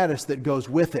status that goes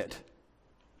with it.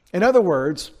 In other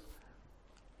words,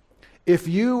 if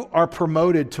you are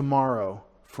promoted tomorrow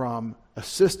from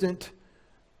assistant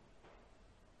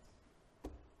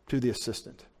to the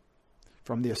assistant,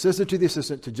 from the assistant to the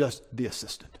assistant to just the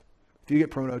assistant, if you get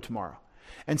promoted tomorrow,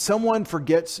 and someone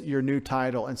forgets your new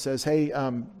title and says, hey,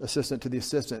 assistant to the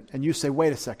assistant, and you say,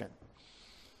 wait a second,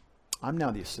 I'm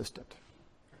now the assistant.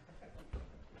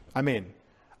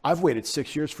 I've waited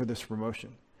 6 years for this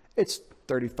promotion. It's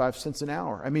 35 cents an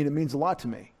hour. It means a lot to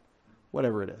me,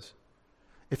 whatever it is.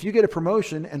 If you get a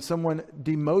promotion and someone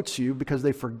demotes you because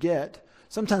they forget,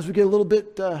 sometimes we get a little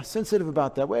bit sensitive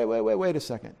about that. Wait a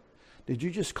second. Did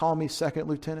you just call me second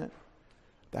lieutenant?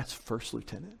 That's first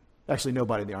lieutenant. Actually,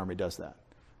 nobody in the Army does that.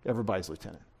 Everybody's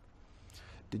lieutenant.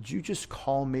 Did you just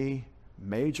call me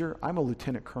major? I'm a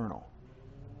lieutenant colonel.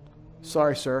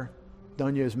 Sorry, sir.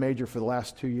 Done you as major for the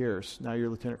last 2 years. Now you're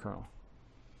lieutenant colonel.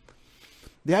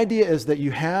 The idea is that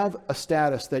you have a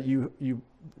status that you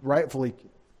rightfully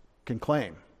can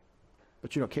claim,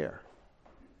 but you don't care.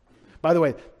 By the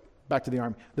way, back to the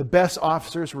army. The best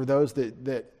officers were those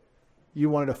that you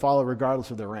wanted to follow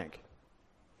regardless of their rank.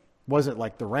 It wasn't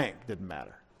like the rank didn't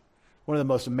matter. One of the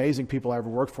most amazing people I ever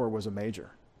worked for was a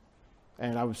major.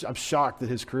 And I'm shocked that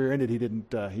his career ended. He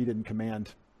didn't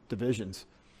command divisions.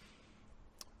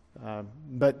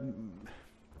 But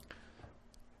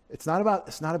it's not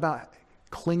about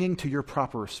clinging to your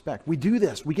proper respect. We do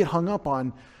this. We get hung up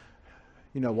on,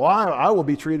 well, I will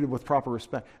be treated with proper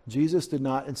respect. Jesus did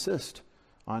not insist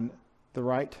on the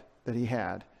right that he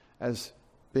had as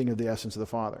being of the essence of the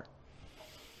Father.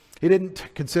 He didn't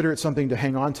consider it something to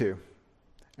hang on to.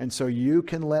 And so you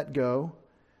can let go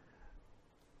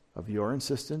of your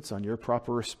insistence on your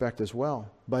proper respect as well.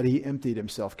 But he emptied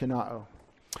himself, kenao.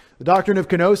 The doctrine of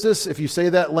kenosis, if you say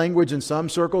that language in some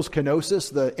circles,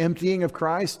 kenosis, the emptying of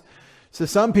Christ, to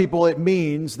some people it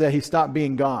means that he stopped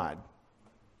being God.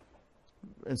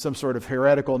 In some sort of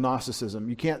heretical Gnosticism.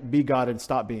 You can't be God and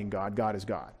stop being God. God is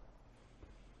God.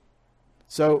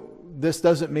 So this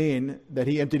doesn't mean that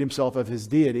he emptied himself of his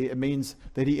deity. It means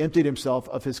that he emptied himself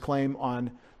of his claim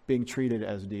on being treated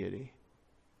as deity.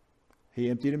 He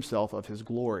emptied himself of his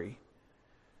glory.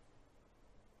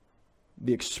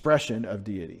 The expression of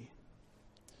deity.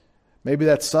 Maybe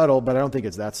that's subtle, but I don't think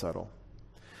it's that subtle.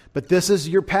 But this is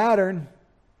your pattern.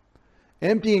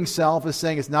 Emptying self is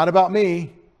saying it's not about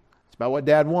me. It's about what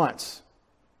Dad wants.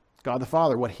 God the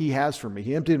Father, what he has for me.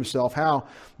 He emptied himself. How?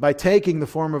 By taking the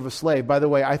form of a slave. By the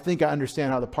way, I think I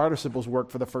understand how the participles work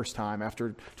for the first time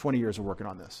after 20 years of working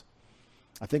on this.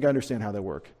 I think I understand how they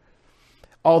work.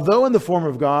 Although in the form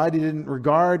of God, he didn't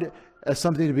regard as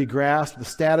something to be grasped the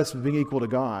status of being equal to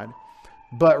God,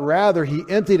 but rather he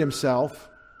emptied himself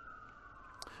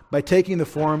by taking the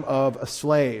form of a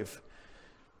slave.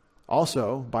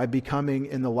 Also, by becoming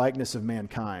in the likeness of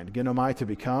mankind. Genomai, to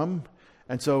become.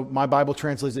 And so my Bible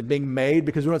translates it being made,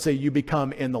 because we don't say you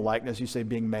become in the likeness, you say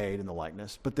being made in the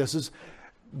likeness. But this is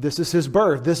his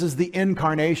birth. This is the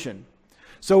incarnation.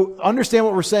 So understand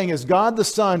what we're saying is God the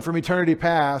Son from eternity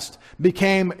past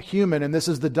became human, and this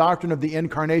is the doctrine of the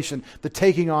incarnation, the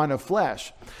taking on of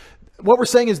flesh. What we're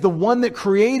saying is the one that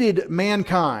created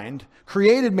mankind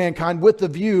with the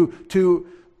view to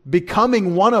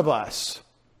becoming one of us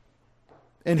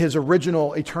in his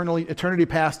original eternity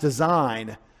past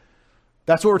design.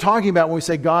 That's what we're talking about when we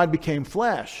say God became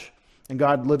flesh and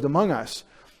God lived among us.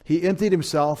 He emptied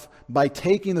himself by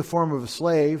taking the form of a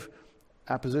slave,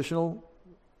 appositional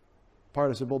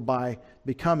participle, by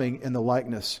becoming in the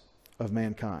likeness of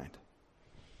mankind.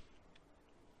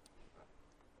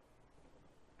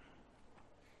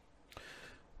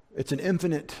 It's an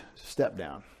infinite step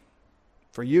down.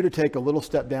 For you to take a little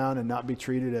step down and not be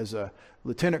treated as a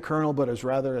lieutenant colonel, but as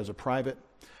rather as a private,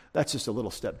 that's just a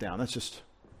little step down. That's just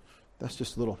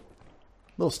a little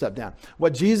step down.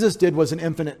 What Jesus did was an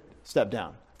infinite step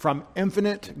down. From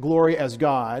infinite glory as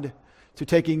God to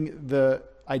taking the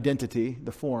identity,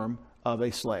 the form of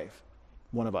a slave,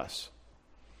 one of us.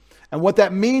 And what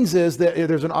that means is that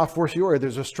there's an a fortiori,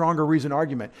 there's a stronger reason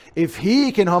argument. If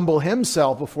he can humble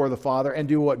himself before the Father and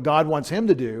do what God wants him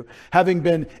to do, having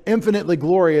been infinitely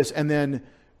glorious, and then,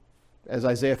 as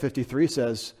Isaiah 53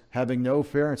 says, having no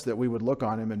appearance that we would look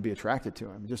on him and be attracted to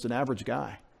him, just an average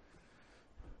guy.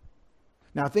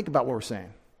 Now think about what we're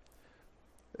saying.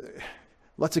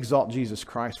 Let's exalt Jesus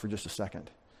Christ for just a second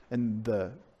and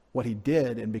what he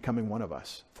did in becoming one of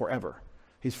us forever.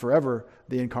 He's forever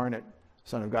the incarnate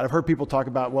Son of God. I've heard people talk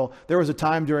about, well, there was a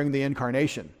time during the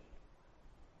incarnation.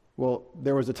 Well,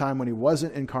 there was a time when he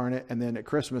wasn't incarnate, and then at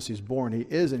Christmas he's born. He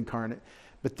is incarnate.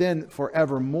 But then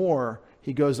forevermore,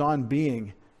 he goes on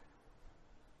being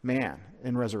man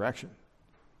in resurrection.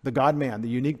 The God-man, the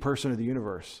unique person of the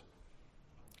universe.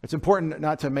 It's important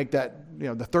not to make that,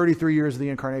 the 33 years of the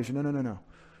incarnation. No.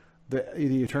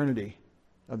 The eternity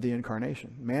of the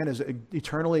incarnation. Man is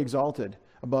eternally exalted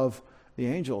above the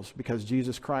angels because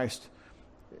Jesus Christ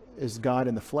is God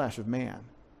in the flesh of man.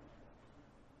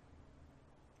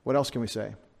 What else can we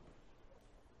say?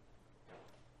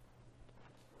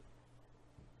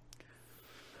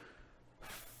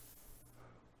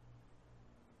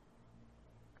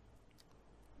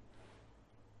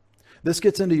 This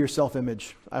gets into your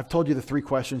self-image. I've told you the 3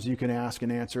 questions you can ask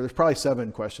and answer. There's probably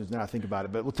 7 questions now I think about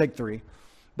it, but we'll take 3.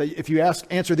 But if you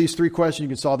answer these 3 questions, you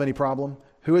can solve any problem.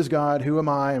 Who is God? Who am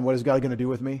I? And what is God going to do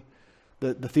with me?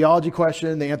 The theology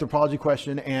question, the anthropology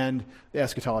question, and the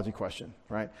eschatology question,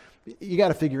 right? You got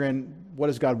to figure in, what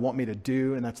does God want me to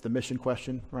do? And that's the mission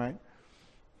question, right?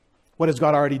 What has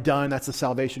God already done? That's the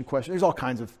salvation question. There's all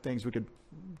kinds of things we could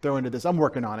throw into this. I'm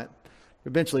working on it.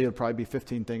 Eventually, it'll probably be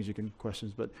 15 things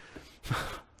questions, but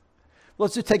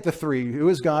let's just take the three. Who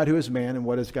is God, who is man, and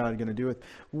what is God going to do with?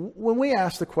 When we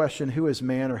ask the question, who is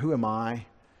man or who am I?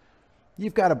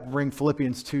 You've got to bring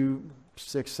Philippians 2,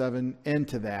 6, 7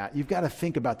 into that. You've got to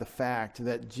think about the fact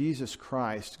that Jesus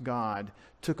Christ, God,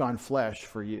 took on flesh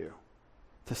for you,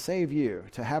 to save you,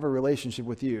 to have a relationship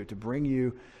with you, to bring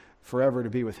you forever to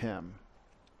be with him.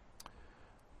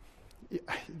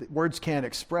 Words can't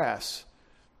express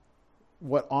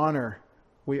what honor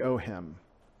we owe him,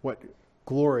 what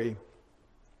glory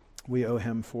we owe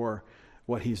him for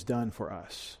what he's done for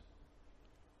us.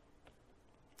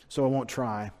 So I won't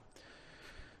try.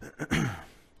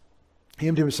 He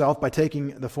emptied himself by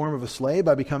taking the form of a slave,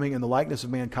 by becoming in the likeness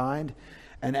of mankind.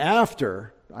 And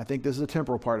after, I think this is a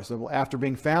temporal participle, after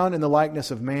being found in the likeness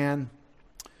of man,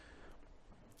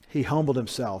 he humbled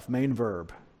himself, main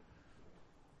verb.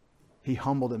 He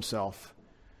humbled himself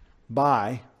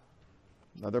by,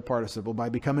 another participle, by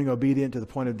becoming obedient to the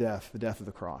point of death, the death of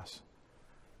the cross.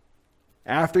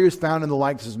 After he was found in the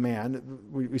likeness of man,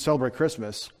 we celebrate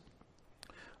Christmas.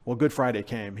 Well, Good Friday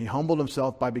came. He humbled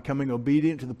himself by becoming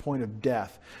obedient to the point of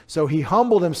death. So he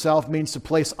humbled himself means to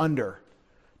place under,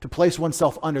 to place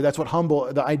oneself under. That's what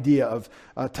humble, the idea of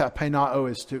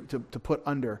tapenao is, to put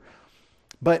under.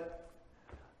 But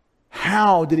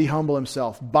how did he humble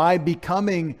himself? By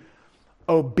becoming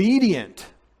obedient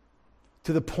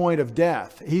to the point of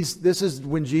death. This is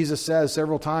when Jesus says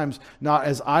several times, not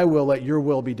as I will, let your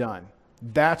will be done.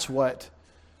 That's what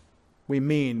we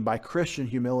mean by Christian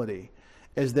humility,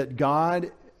 is that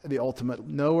God, the ultimate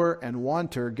knower and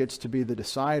wanter, gets to be the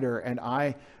decider, and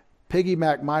I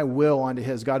piggyback my will onto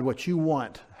his. God, what you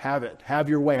want, have it. Have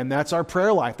your way. And that's our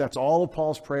prayer life. That's all of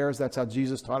Paul's prayers. That's how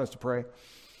Jesus taught us to pray.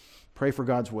 Pray for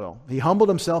God's will. He humbled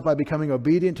himself by becoming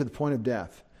obedient to the point of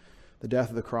death, the death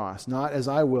of the cross. Not as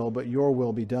I will, but your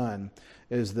will be done,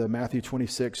 is the Matthew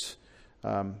 26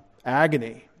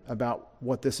 agony about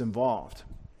what this involved.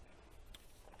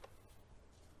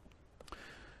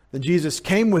 Then Jesus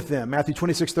came with them, Matthew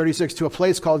 26:36, to a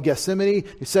place called Gethsemane.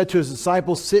 He said to his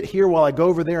disciples, sit here while I go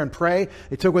over there and pray.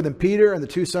 He took with him Peter and the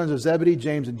two sons of Zebedee,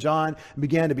 James and John, and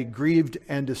began to be grieved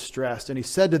and distressed. And he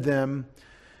said to them,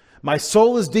 my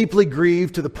soul is deeply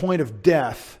grieved to the point of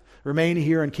death. Remain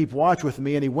here and keep watch with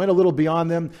me. And he went a little beyond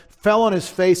them, fell on his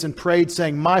face and prayed,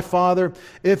 saying, my Father,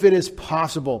 if it is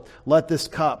possible, let this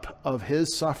cup of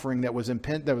his suffering that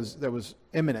was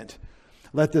imminent,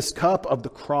 let this cup of the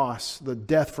cross, the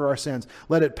death for our sins,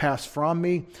 let it pass from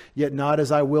me, yet not as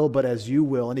I will, but as you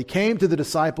will. And he came to the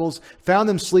disciples, found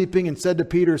them sleeping, and said to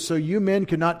Peter, so you men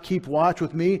could not keep watch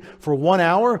with me for 1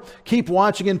 hour? Keep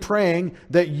watching and praying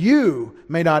that you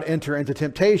may not enter into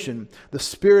temptation. The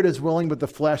spirit is willing, but the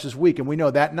flesh is weak. And we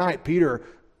know that night Peter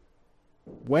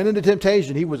went into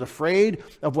temptation. He was afraid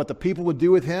of what the people would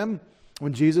do with him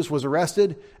when Jesus was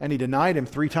arrested, and he denied him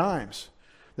 3 times.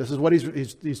 This is what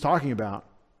he's talking about.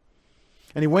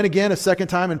 And he went again a second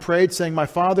time and prayed, saying, my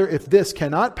Father, if this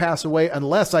cannot pass away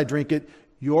unless I drink it,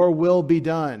 your will be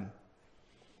done.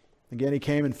 Again he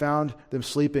came and found them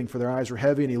sleeping, for their eyes were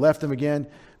heavy, and he left them again,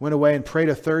 went away and prayed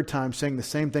a third time, saying the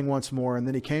same thing once more. And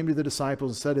then he came to the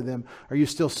disciples and said to them, are you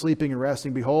still sleeping and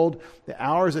resting? Behold, the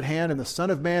hour is at hand, and the Son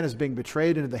of Man is being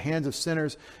betrayed into the hands of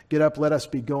sinners. Get up, let us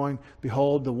be going.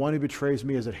 Behold, the one who betrays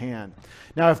me is at hand.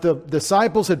 Now, if the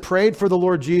disciples had prayed for the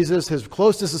Lord Jesus, his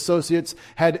closest associates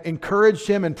had encouraged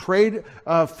him and prayed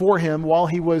for him while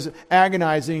he was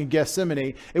agonizing in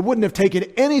Gethsemane, it wouldn't have taken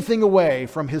anything away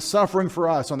from his suffering for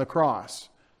us on the cross.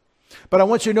 But I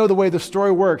want you to know the way the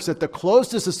story works, that the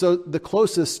closest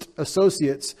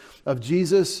associates of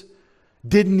Jesus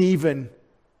didn't even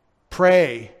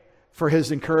pray for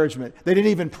his encouragement. They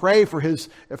didn't even pray for his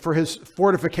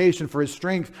fortification, for his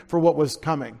strength, for what was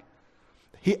coming.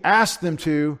 He asked them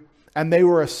to, and they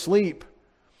were asleep.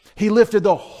 He lifted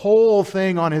the whole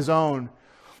thing on his own.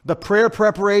 The prayer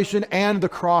preparation and the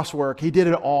cross work. He did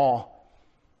it all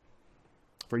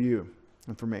for you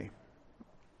and for me.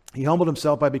 He humbled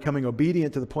himself by becoming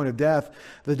obedient to the point of death,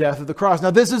 the death of the cross.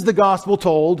 Now, this is the gospel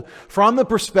told from the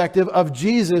perspective of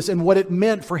Jesus and what it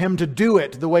meant for him to do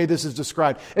it the way this is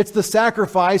described. It's the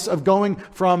sacrifice of going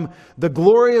from the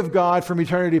glory of God from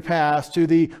eternity past to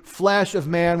the flesh of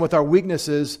man with our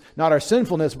weaknesses, not our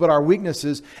sinfulness, but our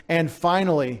weaknesses. And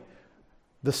finally,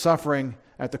 the suffering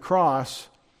at the cross,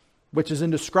 which is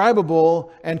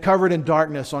indescribable and covered in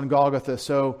darkness on Golgotha.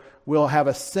 So we'll have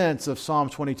a sense of Psalm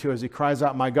 22 as he cries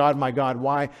out, my God,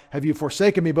 why have you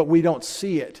forsaken me? But we don't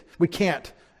see it. We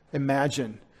can't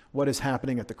imagine what is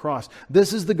happening at the cross.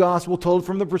 This is the gospel told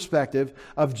from the perspective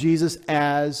of Jesus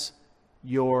as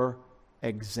your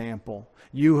example.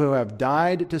 You who have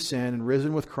died to sin and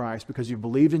risen with Christ because you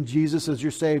believed in Jesus as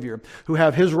your Savior, who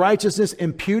have his righteousness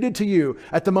imputed to you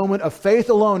at the moment of faith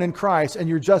alone in Christ and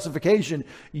your justification,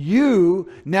 you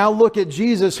now look at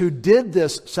Jesus who did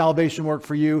this salvation work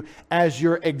for you as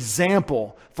your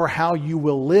example for how you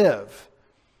will live.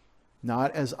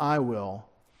 Not as I will,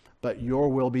 but your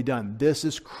will be done. This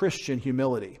is Christian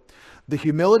humility. The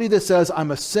humility that says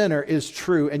I'm a sinner is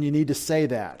true, and you need to say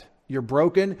that. You're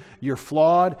broken, you're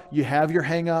flawed, you have your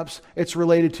hang-ups, it's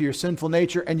related to your sinful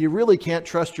nature, and you really can't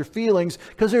trust your feelings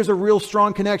because there's a real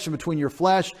strong connection between your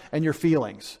flesh and your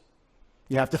feelings.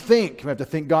 You have to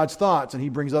think God's thoughts, and he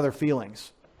brings other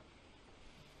feelings.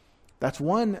 That's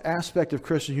one aspect of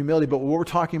Christian humility, but what we're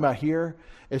talking about here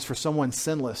is for someone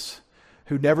sinless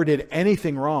who never did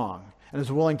anything wrong and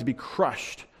is willing to be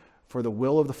crushed for the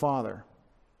will of the Father.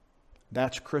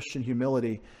 That's Christian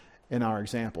humility in our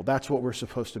example. That's what we're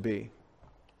supposed to be.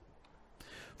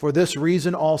 For this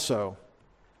reason also,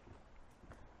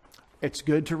 it's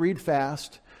good to read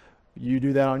fast. You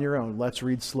do that on your own. Let's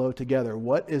read slow together.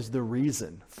 What is the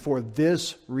reason? For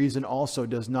this reason also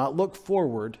does not look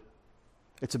forward.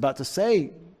 It's about to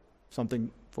say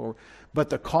something forward. But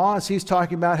the cause he's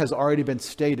talking about has already been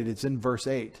stated. It's in verse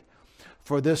 8.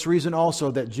 For this reason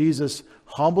also that Jesus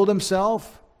humbled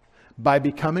himself by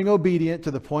becoming obedient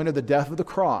to the point of the death of the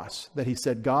cross, that he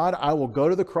said, God, I will go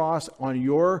to the cross on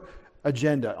your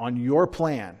agenda, on your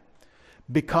plan.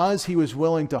 Because he was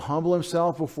willing to humble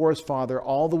himself before his Father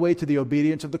all the way to the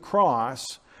obedience of the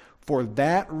cross, for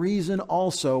that reason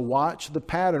also, watch the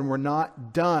pattern, we're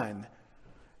not done.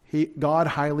 God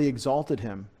highly exalted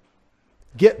him.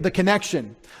 Get the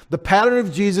connection. The pattern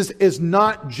of Jesus is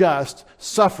not just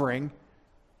suffering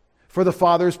for the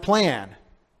Father's plan.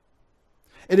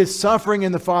 It is suffering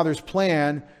in the Father's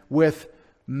plan with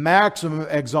maximum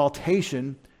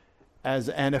exaltation as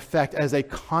an effect, as a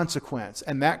consequence.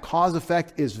 And that cause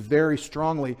effect is very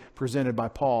strongly presented by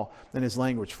Paul in his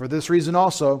language. For this reason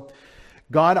also,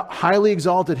 God highly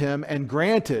exalted him and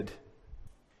granted,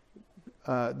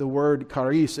 the word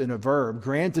charis in a verb,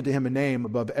 granted to him a name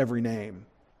above every name.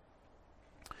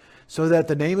 So that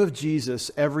the name of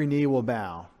Jesus, every knee will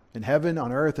bow, in heaven,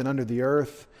 on earth, and under the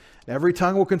earth. Every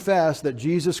tongue will confess that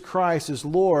Jesus Christ is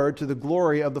Lord to the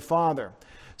glory of the Father.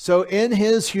 So in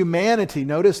his humanity,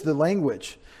 notice the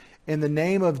language, in the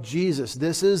name of Jesus,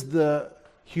 this is the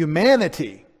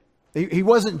humanity. He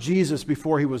wasn't Jesus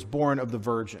before he was born of the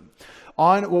Virgin.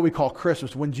 On what we call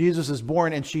Christmas, when Jesus is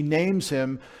born and she names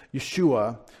him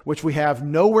Yeshua, which we have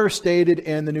nowhere stated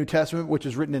in the New Testament, which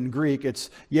is written in Greek,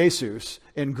 it's Jesus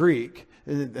in Greek,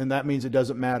 and that means it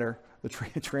doesn't matter. The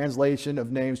translation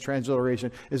of names,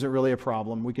 transliteration, isn't really a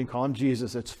problem. We can call him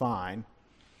Jesus, it's fine.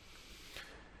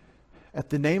 At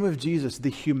the name of Jesus,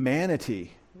 the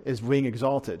humanity is being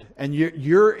exalted. And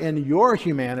you're in your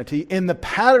humanity, in the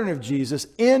pattern of Jesus,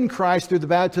 in Christ through the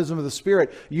baptism of the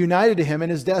Spirit, united to him in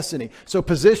his destiny. So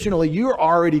positionally, you're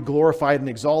already glorified and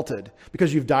exalted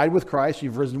because you've died with Christ,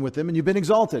 you've risen with him, and you've been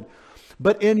exalted.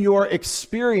 But in your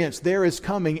experience, there is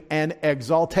coming an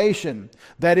exaltation.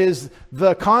 That is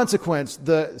the consequence.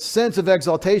 The sense of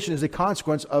exaltation is a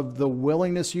consequence of the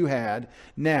willingness you had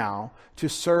now to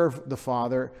serve the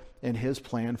Father in his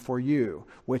plan for you,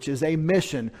 which is a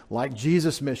mission like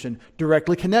Jesus' mission,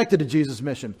 directly connected to Jesus'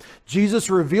 mission. Jesus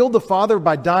revealed the Father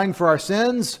by dying for our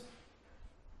sins.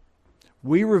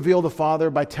 We reveal the Father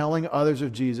by telling others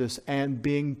of Jesus and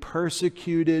being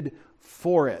persecuted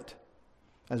for it.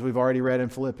 As we've already read in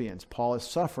Philippians, Paul is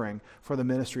suffering for the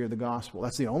ministry of the gospel.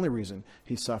 That's the only reason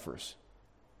he suffers.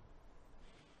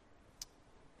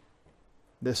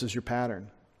 This is your pattern.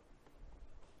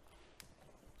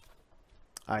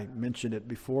 I mentioned it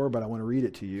before, but I want to read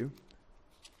it to you.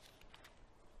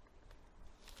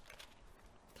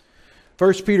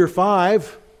 1 Peter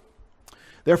 5,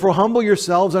 therefore humble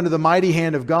yourselves under the mighty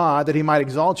hand of God, that he might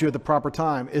exalt you at the proper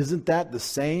time. Isn't that the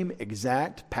same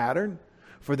exact pattern?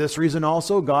 For this reason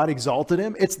also, God exalted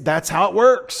him. That's how it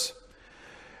works.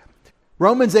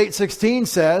 Romans 8:16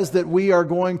 says that we are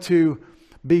going to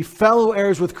be fellow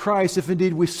heirs with Christ if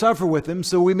indeed we suffer with him,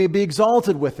 so we may be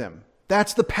exalted with him.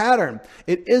 That's the pattern.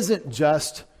 It isn't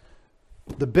just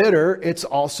the bitter, it's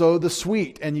also the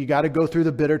sweet. And you got to go through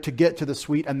the bitter to get to the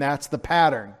sweet, and that's the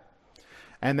pattern.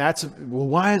 And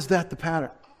why is that the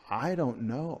pattern? I don't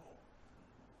know.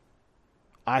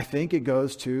 I think it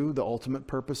goes to the ultimate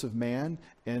purpose of man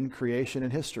in creation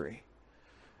and history.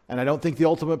 And I don't think the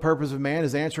ultimate purpose of man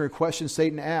is answering a question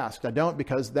Satan asked. I don't,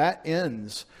 because that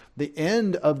ends. The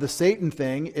end of the Satan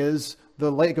thing is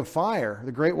the lake of fire,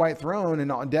 the great white throne,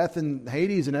 and death and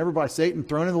Hades and everybody, Satan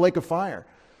thrown in the lake of fire.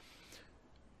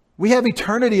 We have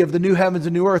eternity of the new heavens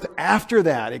and new earth after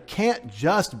that. It can't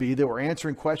just be that we're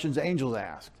answering questions angels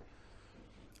asked.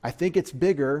 I think it's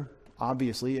bigger.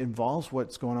 Obviously, it involves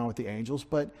what's going on with the angels,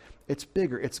 but it's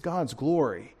bigger. It's God's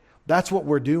glory. That's what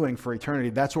we're doing for eternity.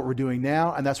 That's what we're doing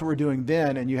now, and that's what we're doing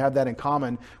then, and you have that in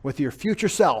common with your future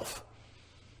self.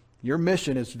 Your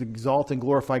mission is to exalt and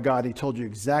glorify God. He told you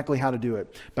exactly how to do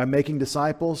it, by making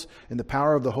disciples in the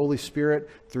power of the Holy Spirit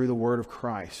through the word of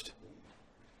Christ.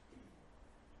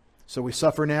 So we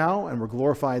suffer now, and we're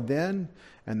glorified then,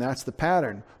 and that's the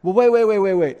pattern. Well,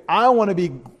 wait. I want to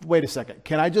be, wait a second.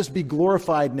 Can I just be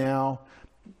glorified now?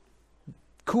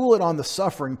 Cool it on the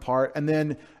suffering part, and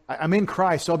then I'm in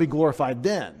Christ, so I'll be glorified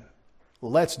then.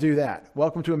 Let's do that.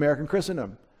 Welcome to American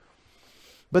Christendom.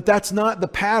 But that's not the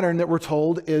pattern that we're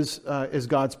told is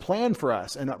God's plan for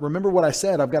us. And remember what I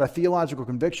said, I've got a theological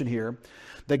conviction here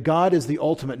that God is the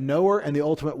ultimate knower and the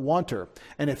ultimate wanter.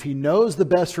 And if he knows the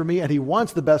best for me and he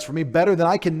wants the best for me better than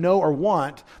I can know or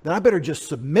want, then I better just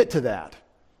submit to that.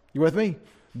 You with me?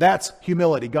 That's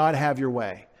humility. God, have your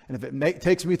way. And if it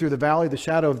takes me through the valley of the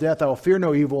shadow of death, I will fear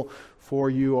no evil, for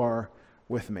you are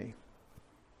with me.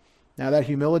 Now that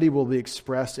humility will be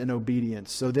expressed in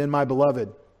obedience. So then, my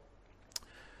beloved,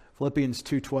 Philippians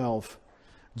 2:12,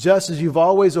 just as you've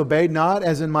always obeyed, not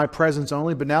as in my presence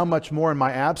only, but now much more in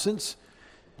my absence,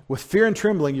 with fear and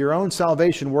trembling, your own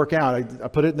salvation work out. I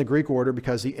put it in the Greek order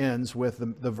because he ends with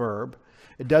the verb.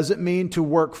 It doesn't mean to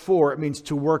work for, it means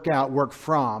to work out, work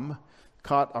from.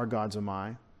 Caught our gods am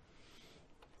I.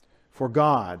 For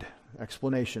God,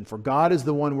 explanation, for God is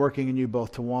the one working in you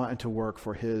both to want and to work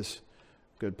for his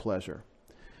good pleasure.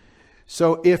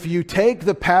 So if you take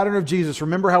the pattern of Jesus,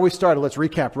 remember how we started. Let's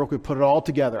recap real quick, put it all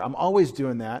together. I'm always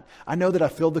doing that. I know that I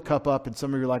filled the cup up and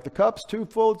some of you are like, the cup's too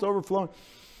full, it's overflowing.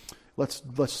 Let's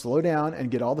slow down and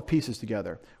get all the pieces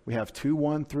together. We have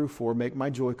 2:1 through 4, make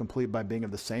my joy complete by being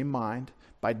of the same mind,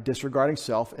 by disregarding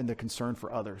self and the concern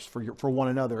for others, for one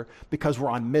another, because we're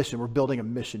on mission. We're building a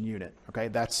mission unit. Okay,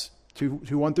 that's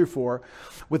 2:1 through 4.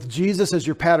 With Jesus as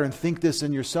your pattern, think this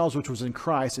in yourselves, which was in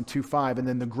Christ, in 2:5. And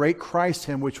then the great Christ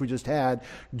hymn, which we just had,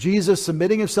 Jesus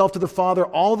submitting himself to the Father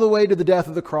all the way to the death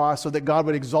of the cross so that God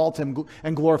would exalt him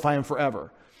and glorify him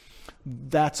forever.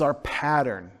 That's our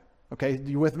pattern. Okay,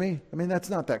 you with me? I mean, that's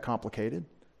not that complicated,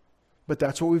 but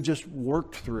that's what we've just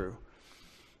worked through.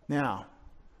 Now,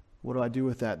 what do I do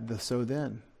with that? So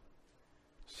then,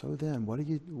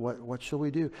 what shall we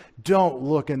do? Don't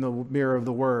look in the mirror of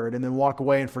the word and then walk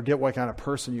away and forget what kind of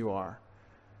person you are.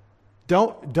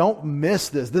 Don't miss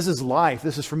this. This is life.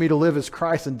 This is for me to live as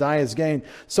Christ and die as gain.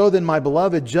 So then, my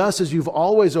beloved, just as you've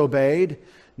always obeyed,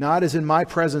 not as in my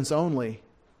presence only,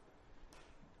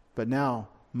 but now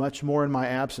much more in my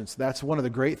absence. That's one of the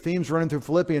great themes running through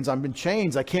Philippians. I'm in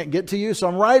chains. I can't get to you, so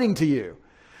I'm writing to you.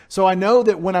 So I know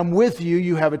that when I'm with you,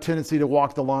 you have a tendency to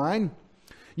walk the line.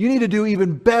 You need to do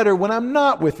even better when I'm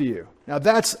not with you. Now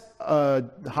that's a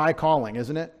high calling,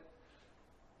 isn't it?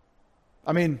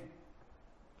 I mean,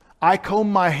 I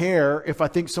comb my hair if I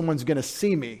think someone's going to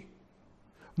see me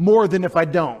more than if I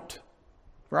don't,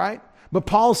 right? But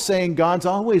Paul's saying God's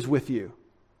always with you.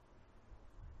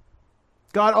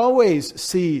 God always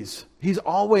sees. He's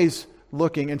always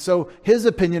looking. And so his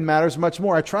opinion matters much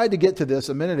more. I tried to get to this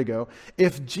a minute ago.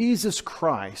 If Jesus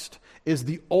Christ is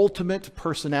the ultimate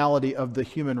personality of the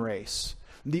human race,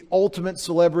 the ultimate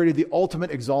celebrity, the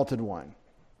ultimate exalted one,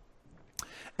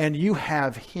 and you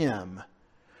have him,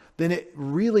 then it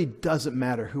really doesn't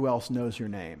matter who else knows your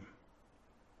name.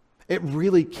 It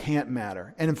really can't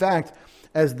matter. And in fact,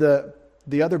 as the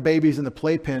other babies in the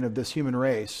playpen of this human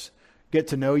race get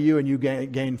to know you and you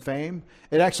gain fame,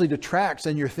 it actually detracts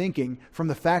in your thinking from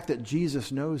the fact that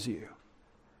Jesus knows you.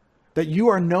 That you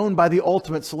are known by the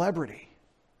ultimate celebrity.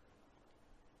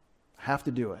 Have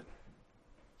to do it.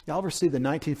 Y'all ever see the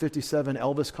 1957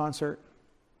 Elvis concert?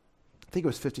 I think it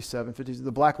was 57, 50,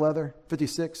 the black leather,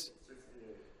 56?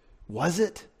 Was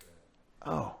it?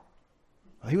 Oh,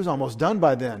 he was almost done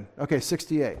by then. Okay,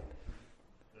 68.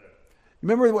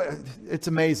 Remember, it's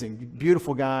amazing.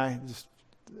 Beautiful guy, just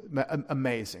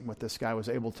amazing what this guy was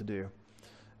able to do.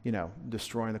 You know,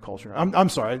 destroying the culture. I'm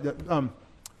sorry. That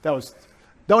was,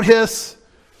 don't hiss.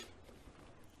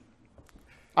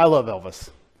 I love Elvis.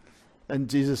 And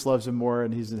Jesus loves him more,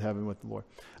 and he's in heaven with the Lord.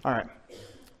 All right.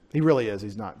 He really is.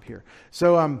 He's not here.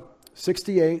 So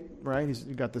 68, right? He's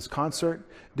got this concert.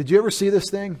 Did you ever see this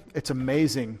thing? It's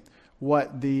amazing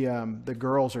what the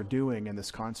girls are doing in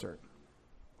this concert.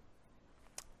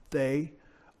 They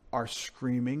are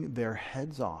screaming their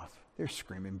heads off. They're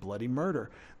screaming bloody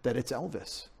murder, that it's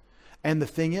Elvis. And the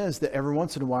thing is that every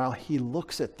once in a while, he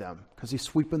looks at them because he's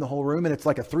sweeping the whole room, and it's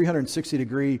like a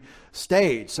 360-degree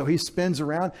stage. So he spins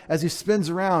around. As he spins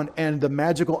around and the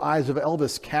magical eyes of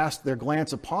Elvis cast their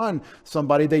glance upon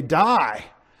somebody, they die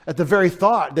at the very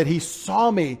thought that he saw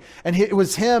me, and it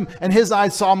was him, and his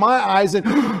eyes saw my eyes.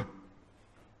 And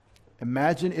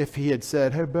imagine if he had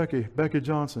said, "Hey, Becky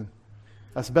Johnson."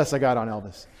 That's the best I got on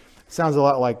Elvis. Sounds a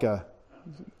lot like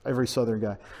every Southern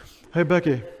guy. "Hey,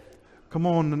 Becky, come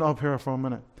on up here for a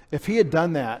minute." If he had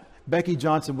done that, Becky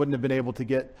Johnson wouldn't have been able to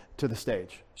get to the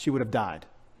stage. She would have died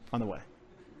on the way.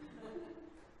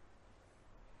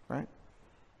 Right?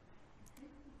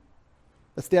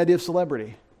 That's the idea of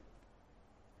celebrity,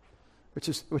 which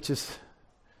is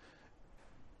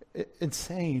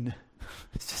insane.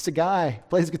 It's just a guy,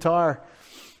 plays guitar,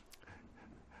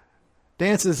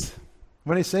 dances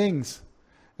when he sings,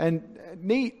 and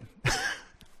neat.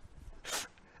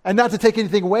 And not to take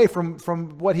anything away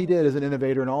from what he did as an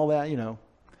innovator and all that,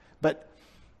 but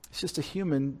it's just a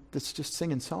human that's just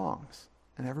singing songs,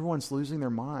 and everyone's losing their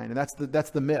mind. And that's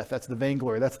the myth, that's the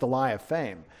vainglory, that's the lie of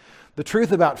fame. The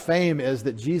truth about fame is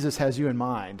that Jesus has you in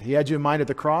mind. He had you in mind at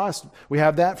the cross. We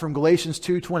have that from Galatians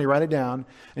 2:20. Write it down.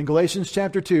 In Galatians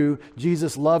chapter 2,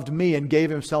 Jesus loved me and gave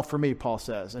himself for me, Paul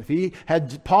says. And if he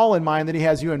had Paul in mind, then he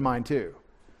has you in mind too.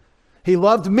 He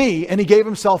loved me and he gave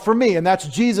himself for me. And that's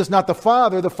Jesus, not the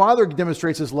Father. The Father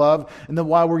demonstrates his love. And then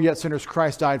while we're yet sinners,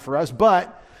 Christ died for us.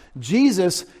 But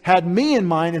Jesus had me in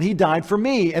mind and he died for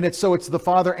me. And it's the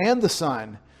Father and the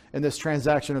Son in this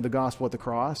transaction of the gospel at the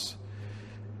cross.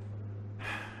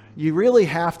 You really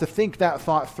have to think that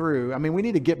thought through. I mean, we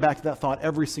need to get back to that thought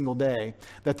every single day,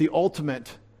 that the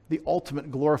ultimate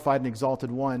glorified and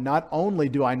exalted one, not only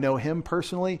do I know him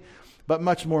personally, but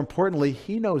much more importantly,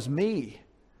 he knows me.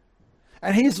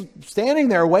 And he's standing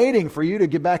there waiting for you to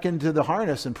get back into the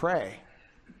harness and pray.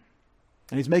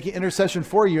 And he's making intercession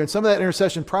for you. And some of that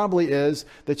intercession probably is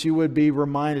that you would be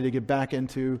reminded to get back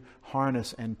into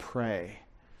harness and pray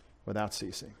without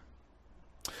ceasing.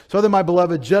 So then, my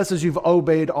beloved, just as you've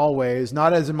obeyed always,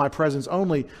 not as in my presence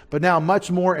only, but now much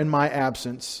more in my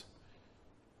absence.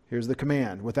 Here's the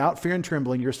command. Without fear and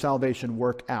trembling, your salvation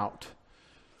work out.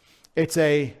 It's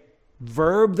a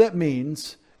verb that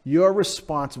means you are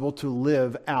responsible to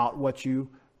live out what you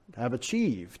have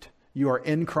achieved. You are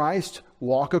in Christ,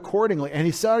 walk accordingly.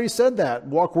 And he already said that.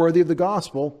 Walk worthy of the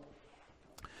gospel.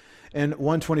 In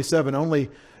 127,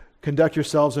 only conduct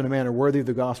yourselves in a manner worthy of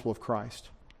the gospel of Christ.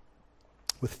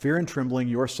 With fear and trembling,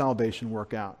 your salvation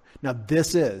work out. Now,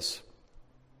 this is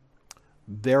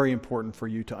very important for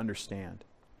you to understand.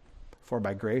 For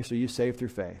by grace are you saved through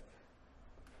faith.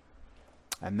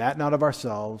 And that not of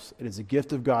ourselves. It is a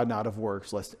gift of God, not of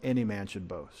works, lest any man should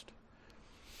boast.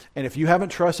 And if you haven't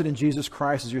trusted in Jesus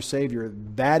Christ as your Savior,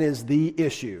 that is the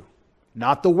issue.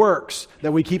 Not the works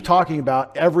that we keep talking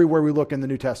about everywhere we look in the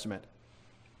New Testament.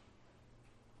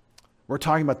 We're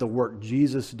talking about the work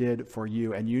Jesus did for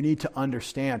you. And you need to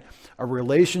understand a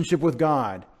relationship with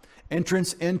God,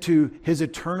 entrance into his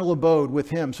eternal abode with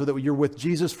him so that you're with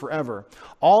Jesus forever.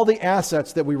 All the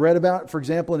assets that we read about, for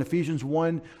example, in Ephesians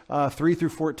 1, 3 through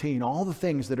 14, all the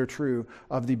things that are true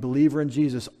of the believer in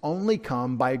Jesus only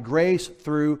come by grace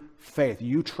through faith.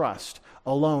 You trust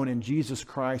alone in Jesus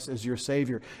Christ as your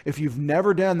Savior. If you've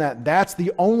never done that, that's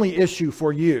the only issue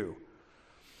for you.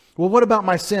 Well, what about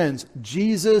my sins?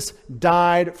 Jesus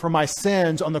died for my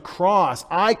sins on the cross.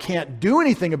 I can't do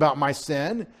anything about my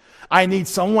sin. I need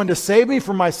someone to save me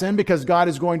from my sin because God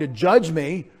is going to judge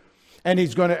me. And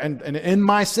he's going to, and in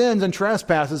my sins and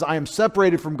trespasses, I am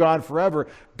separated from God forever.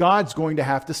 God's going to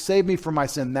have to save me from my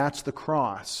sin. That's the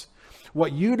cross.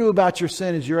 What you do about your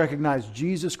sin is you recognize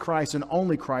Jesus Christ and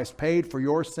only Christ paid for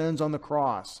your sins on the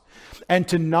cross. And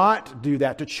to not do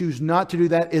that, to choose not to do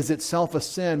that, is itself a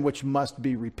sin which must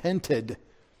be repented.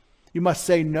 You must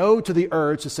say no to the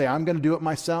urge to say, I'm going to do it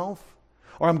myself,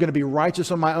 or I'm going to be righteous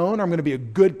on my own, or I'm going to be a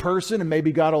good person and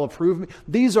maybe God will approve me.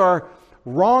 These are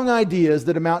wrong ideas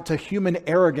that amount to human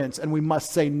arrogance, and we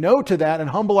must say no to that and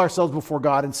humble ourselves before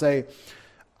God and say,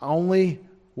 only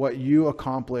what you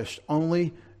accomplished,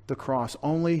 only the cross,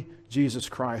 only Jesus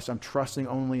Christ. I'm trusting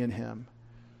only in him.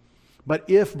 But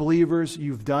if, believers,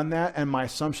 you've done that, and my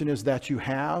assumption is that you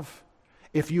have,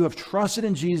 if you have trusted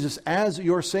in Jesus as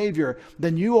your Savior,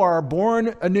 then you are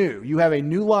born anew. You have a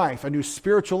new life, a new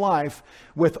spiritual life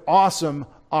with awesome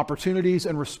opportunities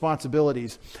and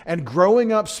responsibilities. And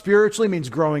growing up spiritually means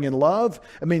growing in love.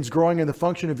 It means growing in the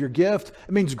function of your gift.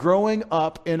 It means growing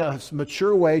up in a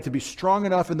mature way to be strong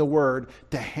enough in the Word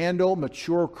to handle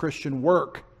mature Christian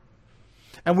work.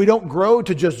 And we don't grow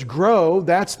to just grow.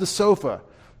 That's the sofa.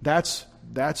 That's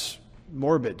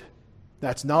morbid.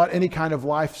 That's not any kind of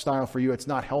lifestyle for you. It's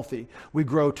not healthy. We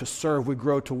grow to serve, we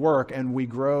grow to work, and we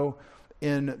grow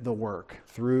in the work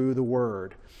through the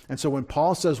Word. And so when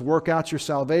Paul says work out your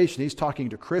salvation, he's talking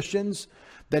to Christians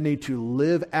that need to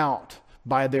live out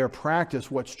by their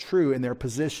practice what's true in their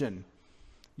position.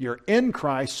 You're in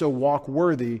Christ, so walk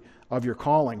worthy of your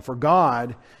calling. For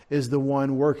God is the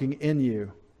one working in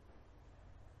you.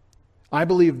 I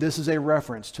believe this is a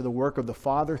reference to the work of the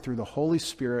Father through the Holy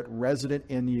Spirit resident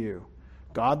in you.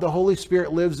 God the Holy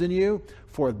Spirit lives in you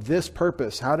for this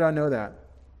purpose. How did I know that?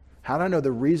 How did I know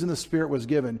the reason the Spirit was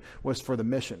given was for the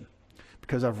mission?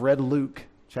 Because I've read Luke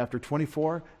chapter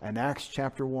 24 and Acts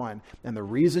chapter 1. And the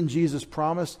reason Jesus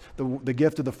promised the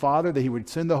gift of the Father, that he would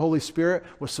send the Holy Spirit,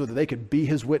 was so that they could be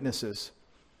his witnesses.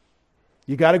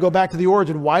 You got to go back to the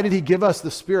origin. Why did he give us the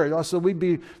Spirit? Also, we'd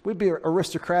be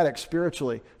aristocratic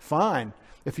spiritually. Fine.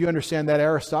 If you understand that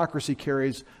aristocracy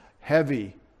carries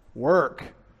heavy work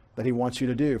that he wants you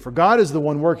to do. For God is the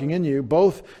one working in you,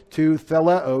 both to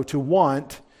theleo, to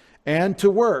want, and to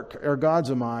work,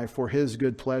 ergozomai, for his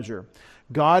good pleasure.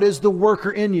 God is the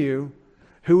worker in you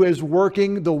who is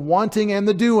working the wanting and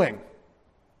the doing.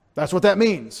 That's what that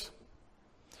means.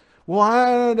 Well,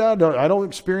 I don't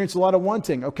experience a lot of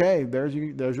wanting. Okay, there's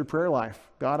your prayer life.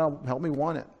 God, help me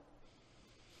want it.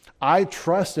 I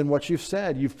trust in what you've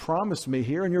said. You've promised me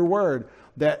here in your word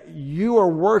that you are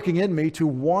working in me to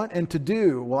want and to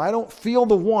do. Well, I don't feel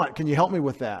the want. Can you help me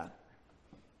with that?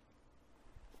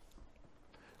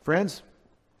 Friends,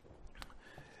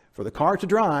 for the car to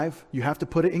drive, you have to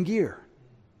put it in gear.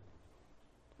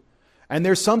 And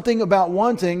there's something about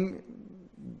wanting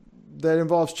that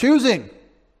involves choosing.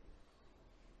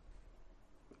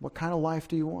 What kind of life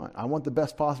do you want? I want the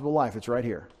best possible life. It's right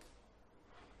here.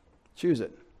 Choose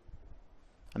it.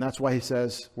 And that's why he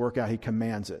says, work out. He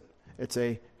commands it. It's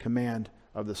a command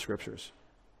of the Scriptures.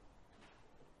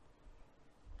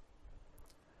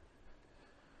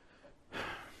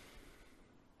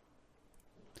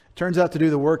 Turns out to do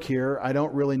the work here, I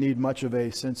don't really need much of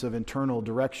a sense of internal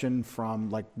direction from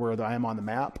like where I am on the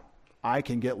map. I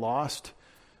can get lost,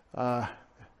 in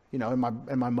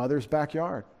my mother's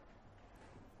backyard.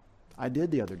 I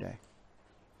did the other day.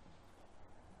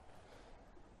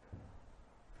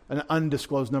 An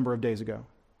undisclosed number of days ago.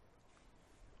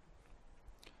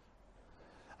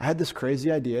 I had this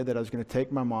crazy idea that I was going to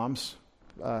take my mom's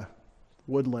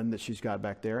woodland that she's got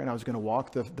back there, and I was going to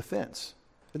walk the fence.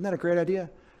 Isn't that a great idea?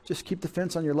 Just keep the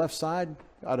fence on your left side.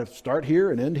 Ought to start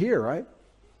here and end here, right?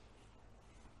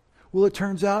 Well, it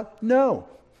turns out, no.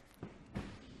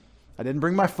 I didn't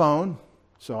bring my phone,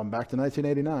 so I'm back to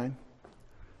 1989.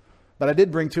 But I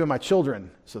did bring two of my children,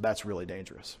 so that's really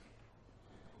dangerous.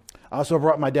 I also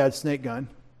brought my dad's snake gun,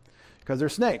 because they're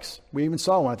snakes. We even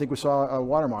saw one. I think we saw a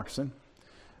water moccasin.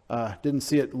 Didn't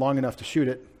see it long enough to shoot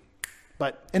it.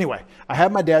 But anyway, I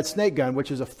have my dad's snake gun,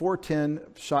 which is a 410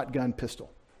 shotgun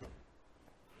pistol.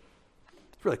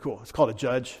 It's really cool. It's called a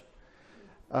Judge.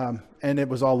 And it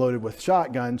was all loaded with shell,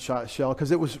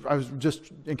 because I was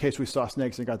just in case we saw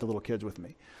snakes and got the little kids with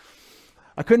me.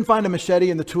 I couldn't find a machete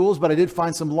in the tools, but I did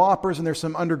find some loppers and there's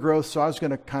some undergrowth, so I was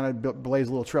going to kind of blaze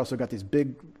a little trail. So I got these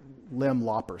big limb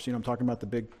loppers. You know what I'm talking about, the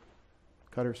big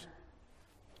cutters?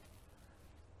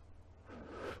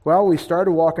 Well, we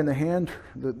started walking the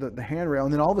handrail,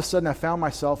 and then all of a sudden I found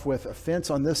myself with a fence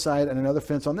on this side and another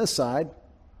fence on this side,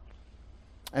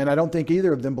 and I don't think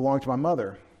either of them belonged to my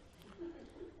mother.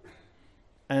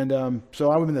 And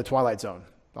so I'm in the twilight zone.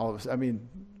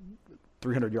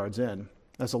 300 yards in.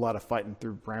 That's a lot of fighting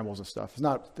through brambles and stuff.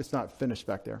 It's not finished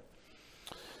back there.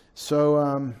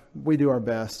 So we do our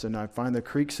best, and I find the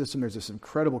creek system. There's this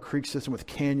incredible creek system with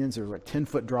canyons. There's like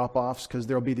 10-foot drop-offs because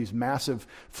there'll be these massive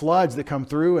floods that come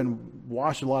through and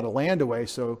wash a lot of land away.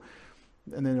 And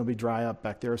then it'll be dry up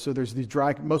back there. So there's these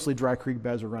mostly dry creek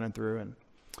beds we're running through, and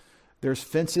there's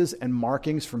fences and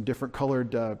markings from different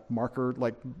colored marker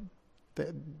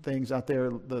things out there,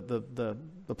 the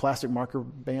plastic marker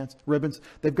ribbons.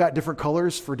 They've got different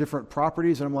colors for different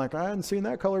properties, and I'm like, I hadn't seen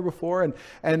that color before.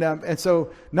 And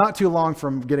so not too long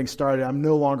from getting started, I'm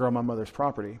no longer on my mother's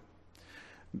property.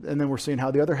 And then we're seeing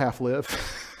how the other half live.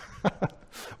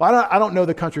 Well, I don't know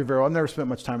the country very well. I've never spent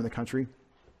much time in the country,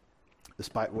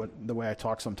 despite the way I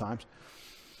talk sometimes.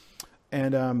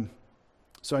 And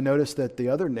so I noticed that the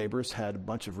other neighbors had a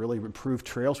bunch of really improved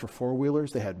trails for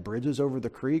four-wheelers. They had bridges over the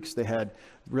creeks. They had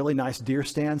really nice deer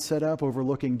stands set up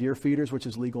overlooking deer feeders, which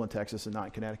is legal in Texas and not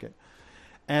in Connecticut.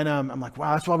 And I'm like,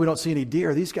 wow, that's why we don't see any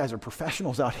deer. These guys are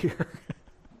professionals out here.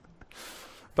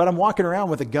 But I'm walking around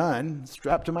with a gun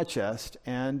strapped to my chest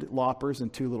and loppers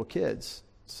and two little kids.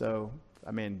 So,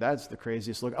 that's the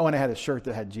craziest look. Oh, and I had a shirt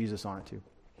that had Jesus on it too.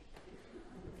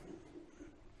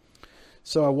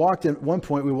 So at one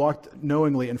point, we walked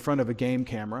knowingly in front of a game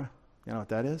camera. You know what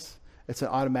that is? It's an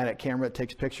automatic camera that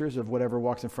takes pictures of whatever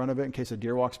walks in front of it in case a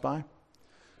deer walks by.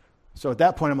 So at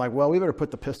that point, I'm like, well, we better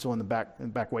put the pistol in the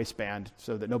back waistband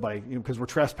so that nobody, because we're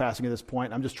trespassing at this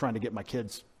point. I'm just trying to get my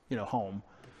kids, home.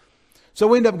 So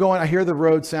we end up going, I hear the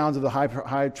road sounds of the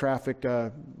high traffic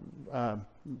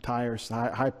tires,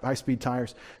 high speed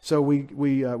tires. So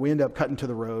we end up cutting to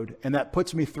the road, and that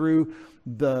puts me through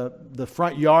the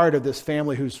front yard of this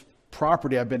family whose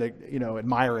property I've been,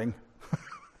 admiring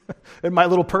in my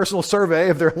little personal survey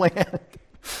of their land.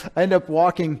 I end up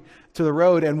walking to the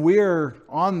road, and we're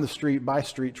on the street by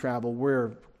street travel.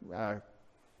 We're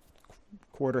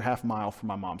half mile from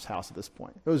my mom's house at this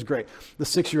point. It was great. The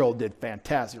 6-year-old did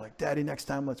fantastic. Like, Daddy, next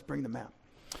time let's bring the map.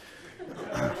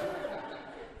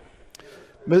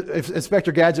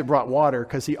 Inspector Gadget brought water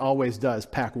because he always does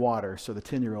pack water. So the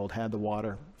 10-year-old had the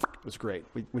water. It was great.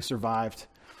 We survived.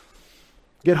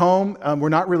 Get home. We're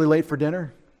not really late for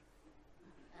dinner.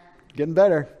 Getting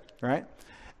better, right?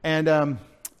 So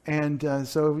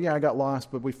I got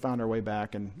lost, but we found our way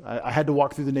back. And I had to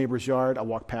walk through the neighbor's yard. I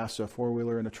walked past a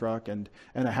 4-wheeler and a truck and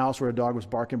a house where a dog was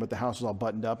barking, but the house was all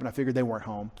buttoned up, and I figured they weren't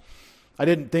home. I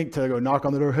didn't think to go knock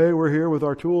on the door, hey, we're here with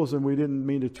our tools, and we didn't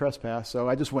mean to trespass, so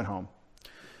I just went home.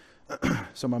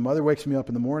 So my mother wakes me up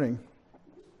in the morning,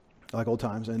 like old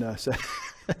times, and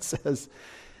says,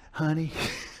 honey,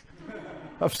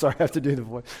 I'm sorry, I have to do the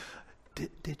voice.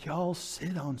 Did y'all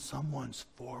sit on someone's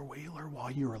 4-wheeler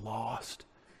while you were lost?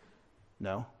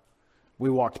 No. We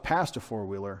walked past a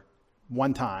 4-wheeler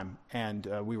one time, and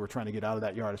we were trying to get out of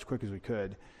that yard as quick as we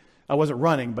could. I wasn't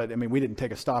running, but we didn't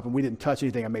take a stop, and we didn't touch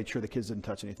anything. I made sure the kids didn't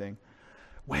touch anything.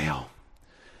 Well,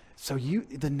 so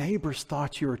the neighbors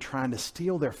thought you were trying to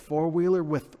steal their 4-wheeler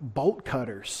with bolt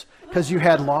cutters because you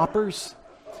had loppers.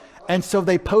 And so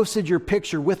they posted your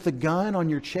picture with the gun on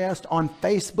your chest on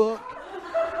Facebook.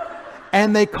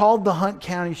 And they called the Hunt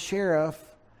County Sheriff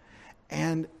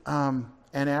and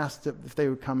asked if they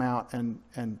would come out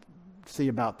and see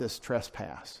about this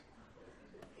trespass.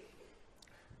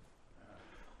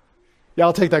 Yeah,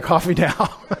 I'll take that coffee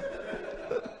now.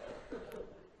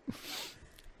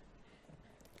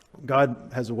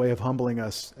 God has a way of humbling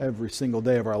us every single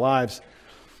day of our lives.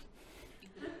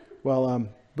 Well,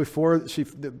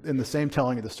 in the same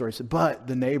telling of the story, said, but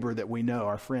the neighbor that we know,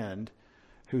 our friend,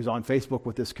 who's on Facebook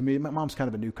with this community. My mom's kind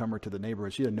of a newcomer to the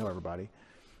neighborhood. She didn't know everybody.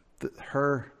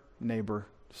 Her neighbor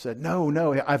said,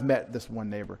 no, I've met this one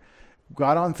neighbor.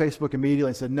 Got on Facebook immediately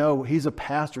and said, no, he's a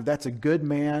pastor. That's a good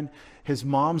man. His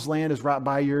mom's land is right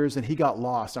by yours, and he got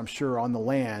lost, I'm sure, on the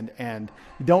land, and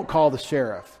don't call the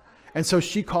sheriff. And so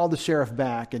she called the sheriff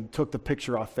back and took the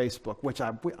picture off Facebook, which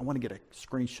I want to get a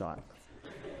screenshot.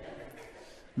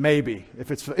 Maybe, if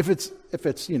it's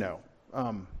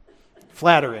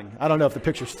flattering. I don't know if the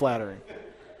picture's flattering.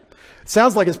 It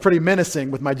sounds like it's pretty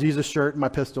menacing with my Jesus shirt and my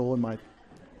pistol and my...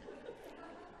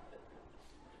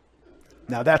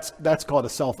 Now that's called a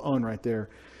self-own right there.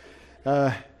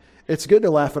 It's good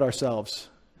to laugh at ourselves,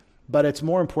 but it's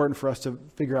more important for us to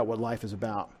figure out what life is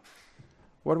about.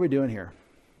 What are we doing here?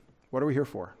 What are we here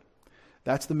for?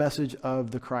 That's the message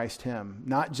of the Christ hymn.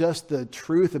 Not just the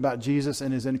truth about Jesus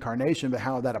and his incarnation, but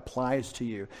how that applies to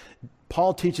you.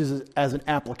 Paul teaches it as an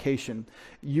application.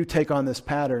 You take on this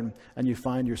pattern and you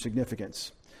find your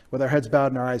significance. With our heads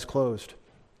bowed and our eyes closed.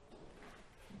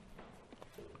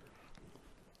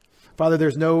 Father,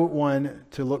 there's no one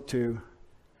to look to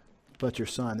but your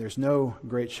Son. There's no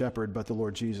great shepherd but the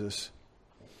Lord Jesus.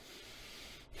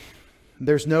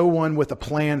 There's no one with a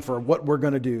plan for what we're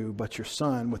going to do but your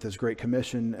Son with his great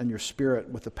commission and your Spirit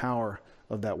with the power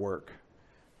of that work.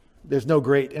 There's no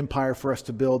great empire for us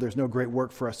to build. There's no great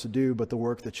work for us to do but the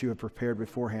work that you have prepared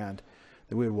beforehand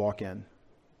that we would walk in.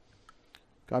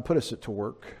 God, put us to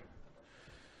work.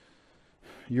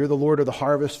 You're the Lord of the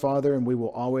harvest, Father, and we will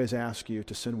always ask you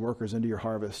to send workers into your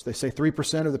harvest. They say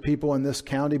 3% of the people in this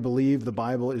county believe the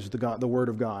Bible is the Word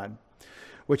of God,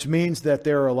 which means that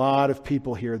there are a lot of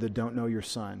people here that don't know your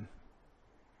Son.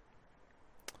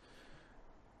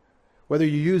 Whether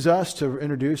you use us to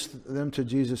introduce them to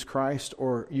Jesus Christ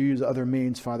or you use other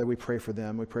means, Father, we pray for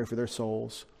them. We pray for their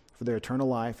souls, for their eternal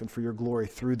life, and for your glory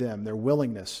through them, their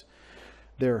willingness,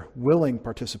 their willing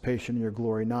participation in your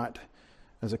glory, not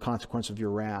as a consequence of your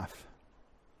wrath.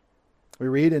 We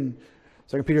read in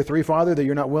 2 Peter 3, Father, that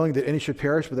you're not willing that any should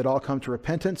perish, but that all come to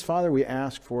repentance. Father, we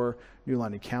ask for New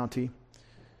London County.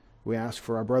 We ask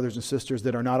for our brothers and sisters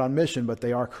that are not on mission, but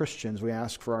they are Christians. We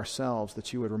ask for ourselves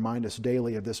that you would remind us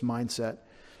daily of this mindset.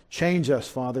 Change us,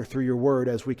 Father, through your word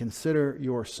as we consider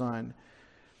your Son.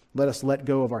 Let us let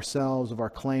go of ourselves, of our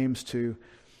claims to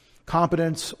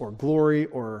competence or glory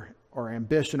or or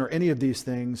ambition or any of these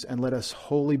things, and let us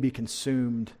wholly be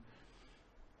consumed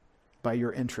by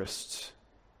your interests,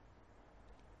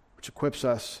 which equips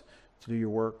us to do your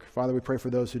work. Father, we pray for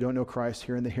those who don't know Christ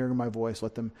here in the hearing of my voice.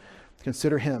 Let them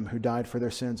consider him who died for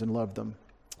their sins and loved them.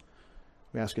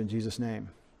 We ask in Jesus' name.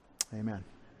 Amen.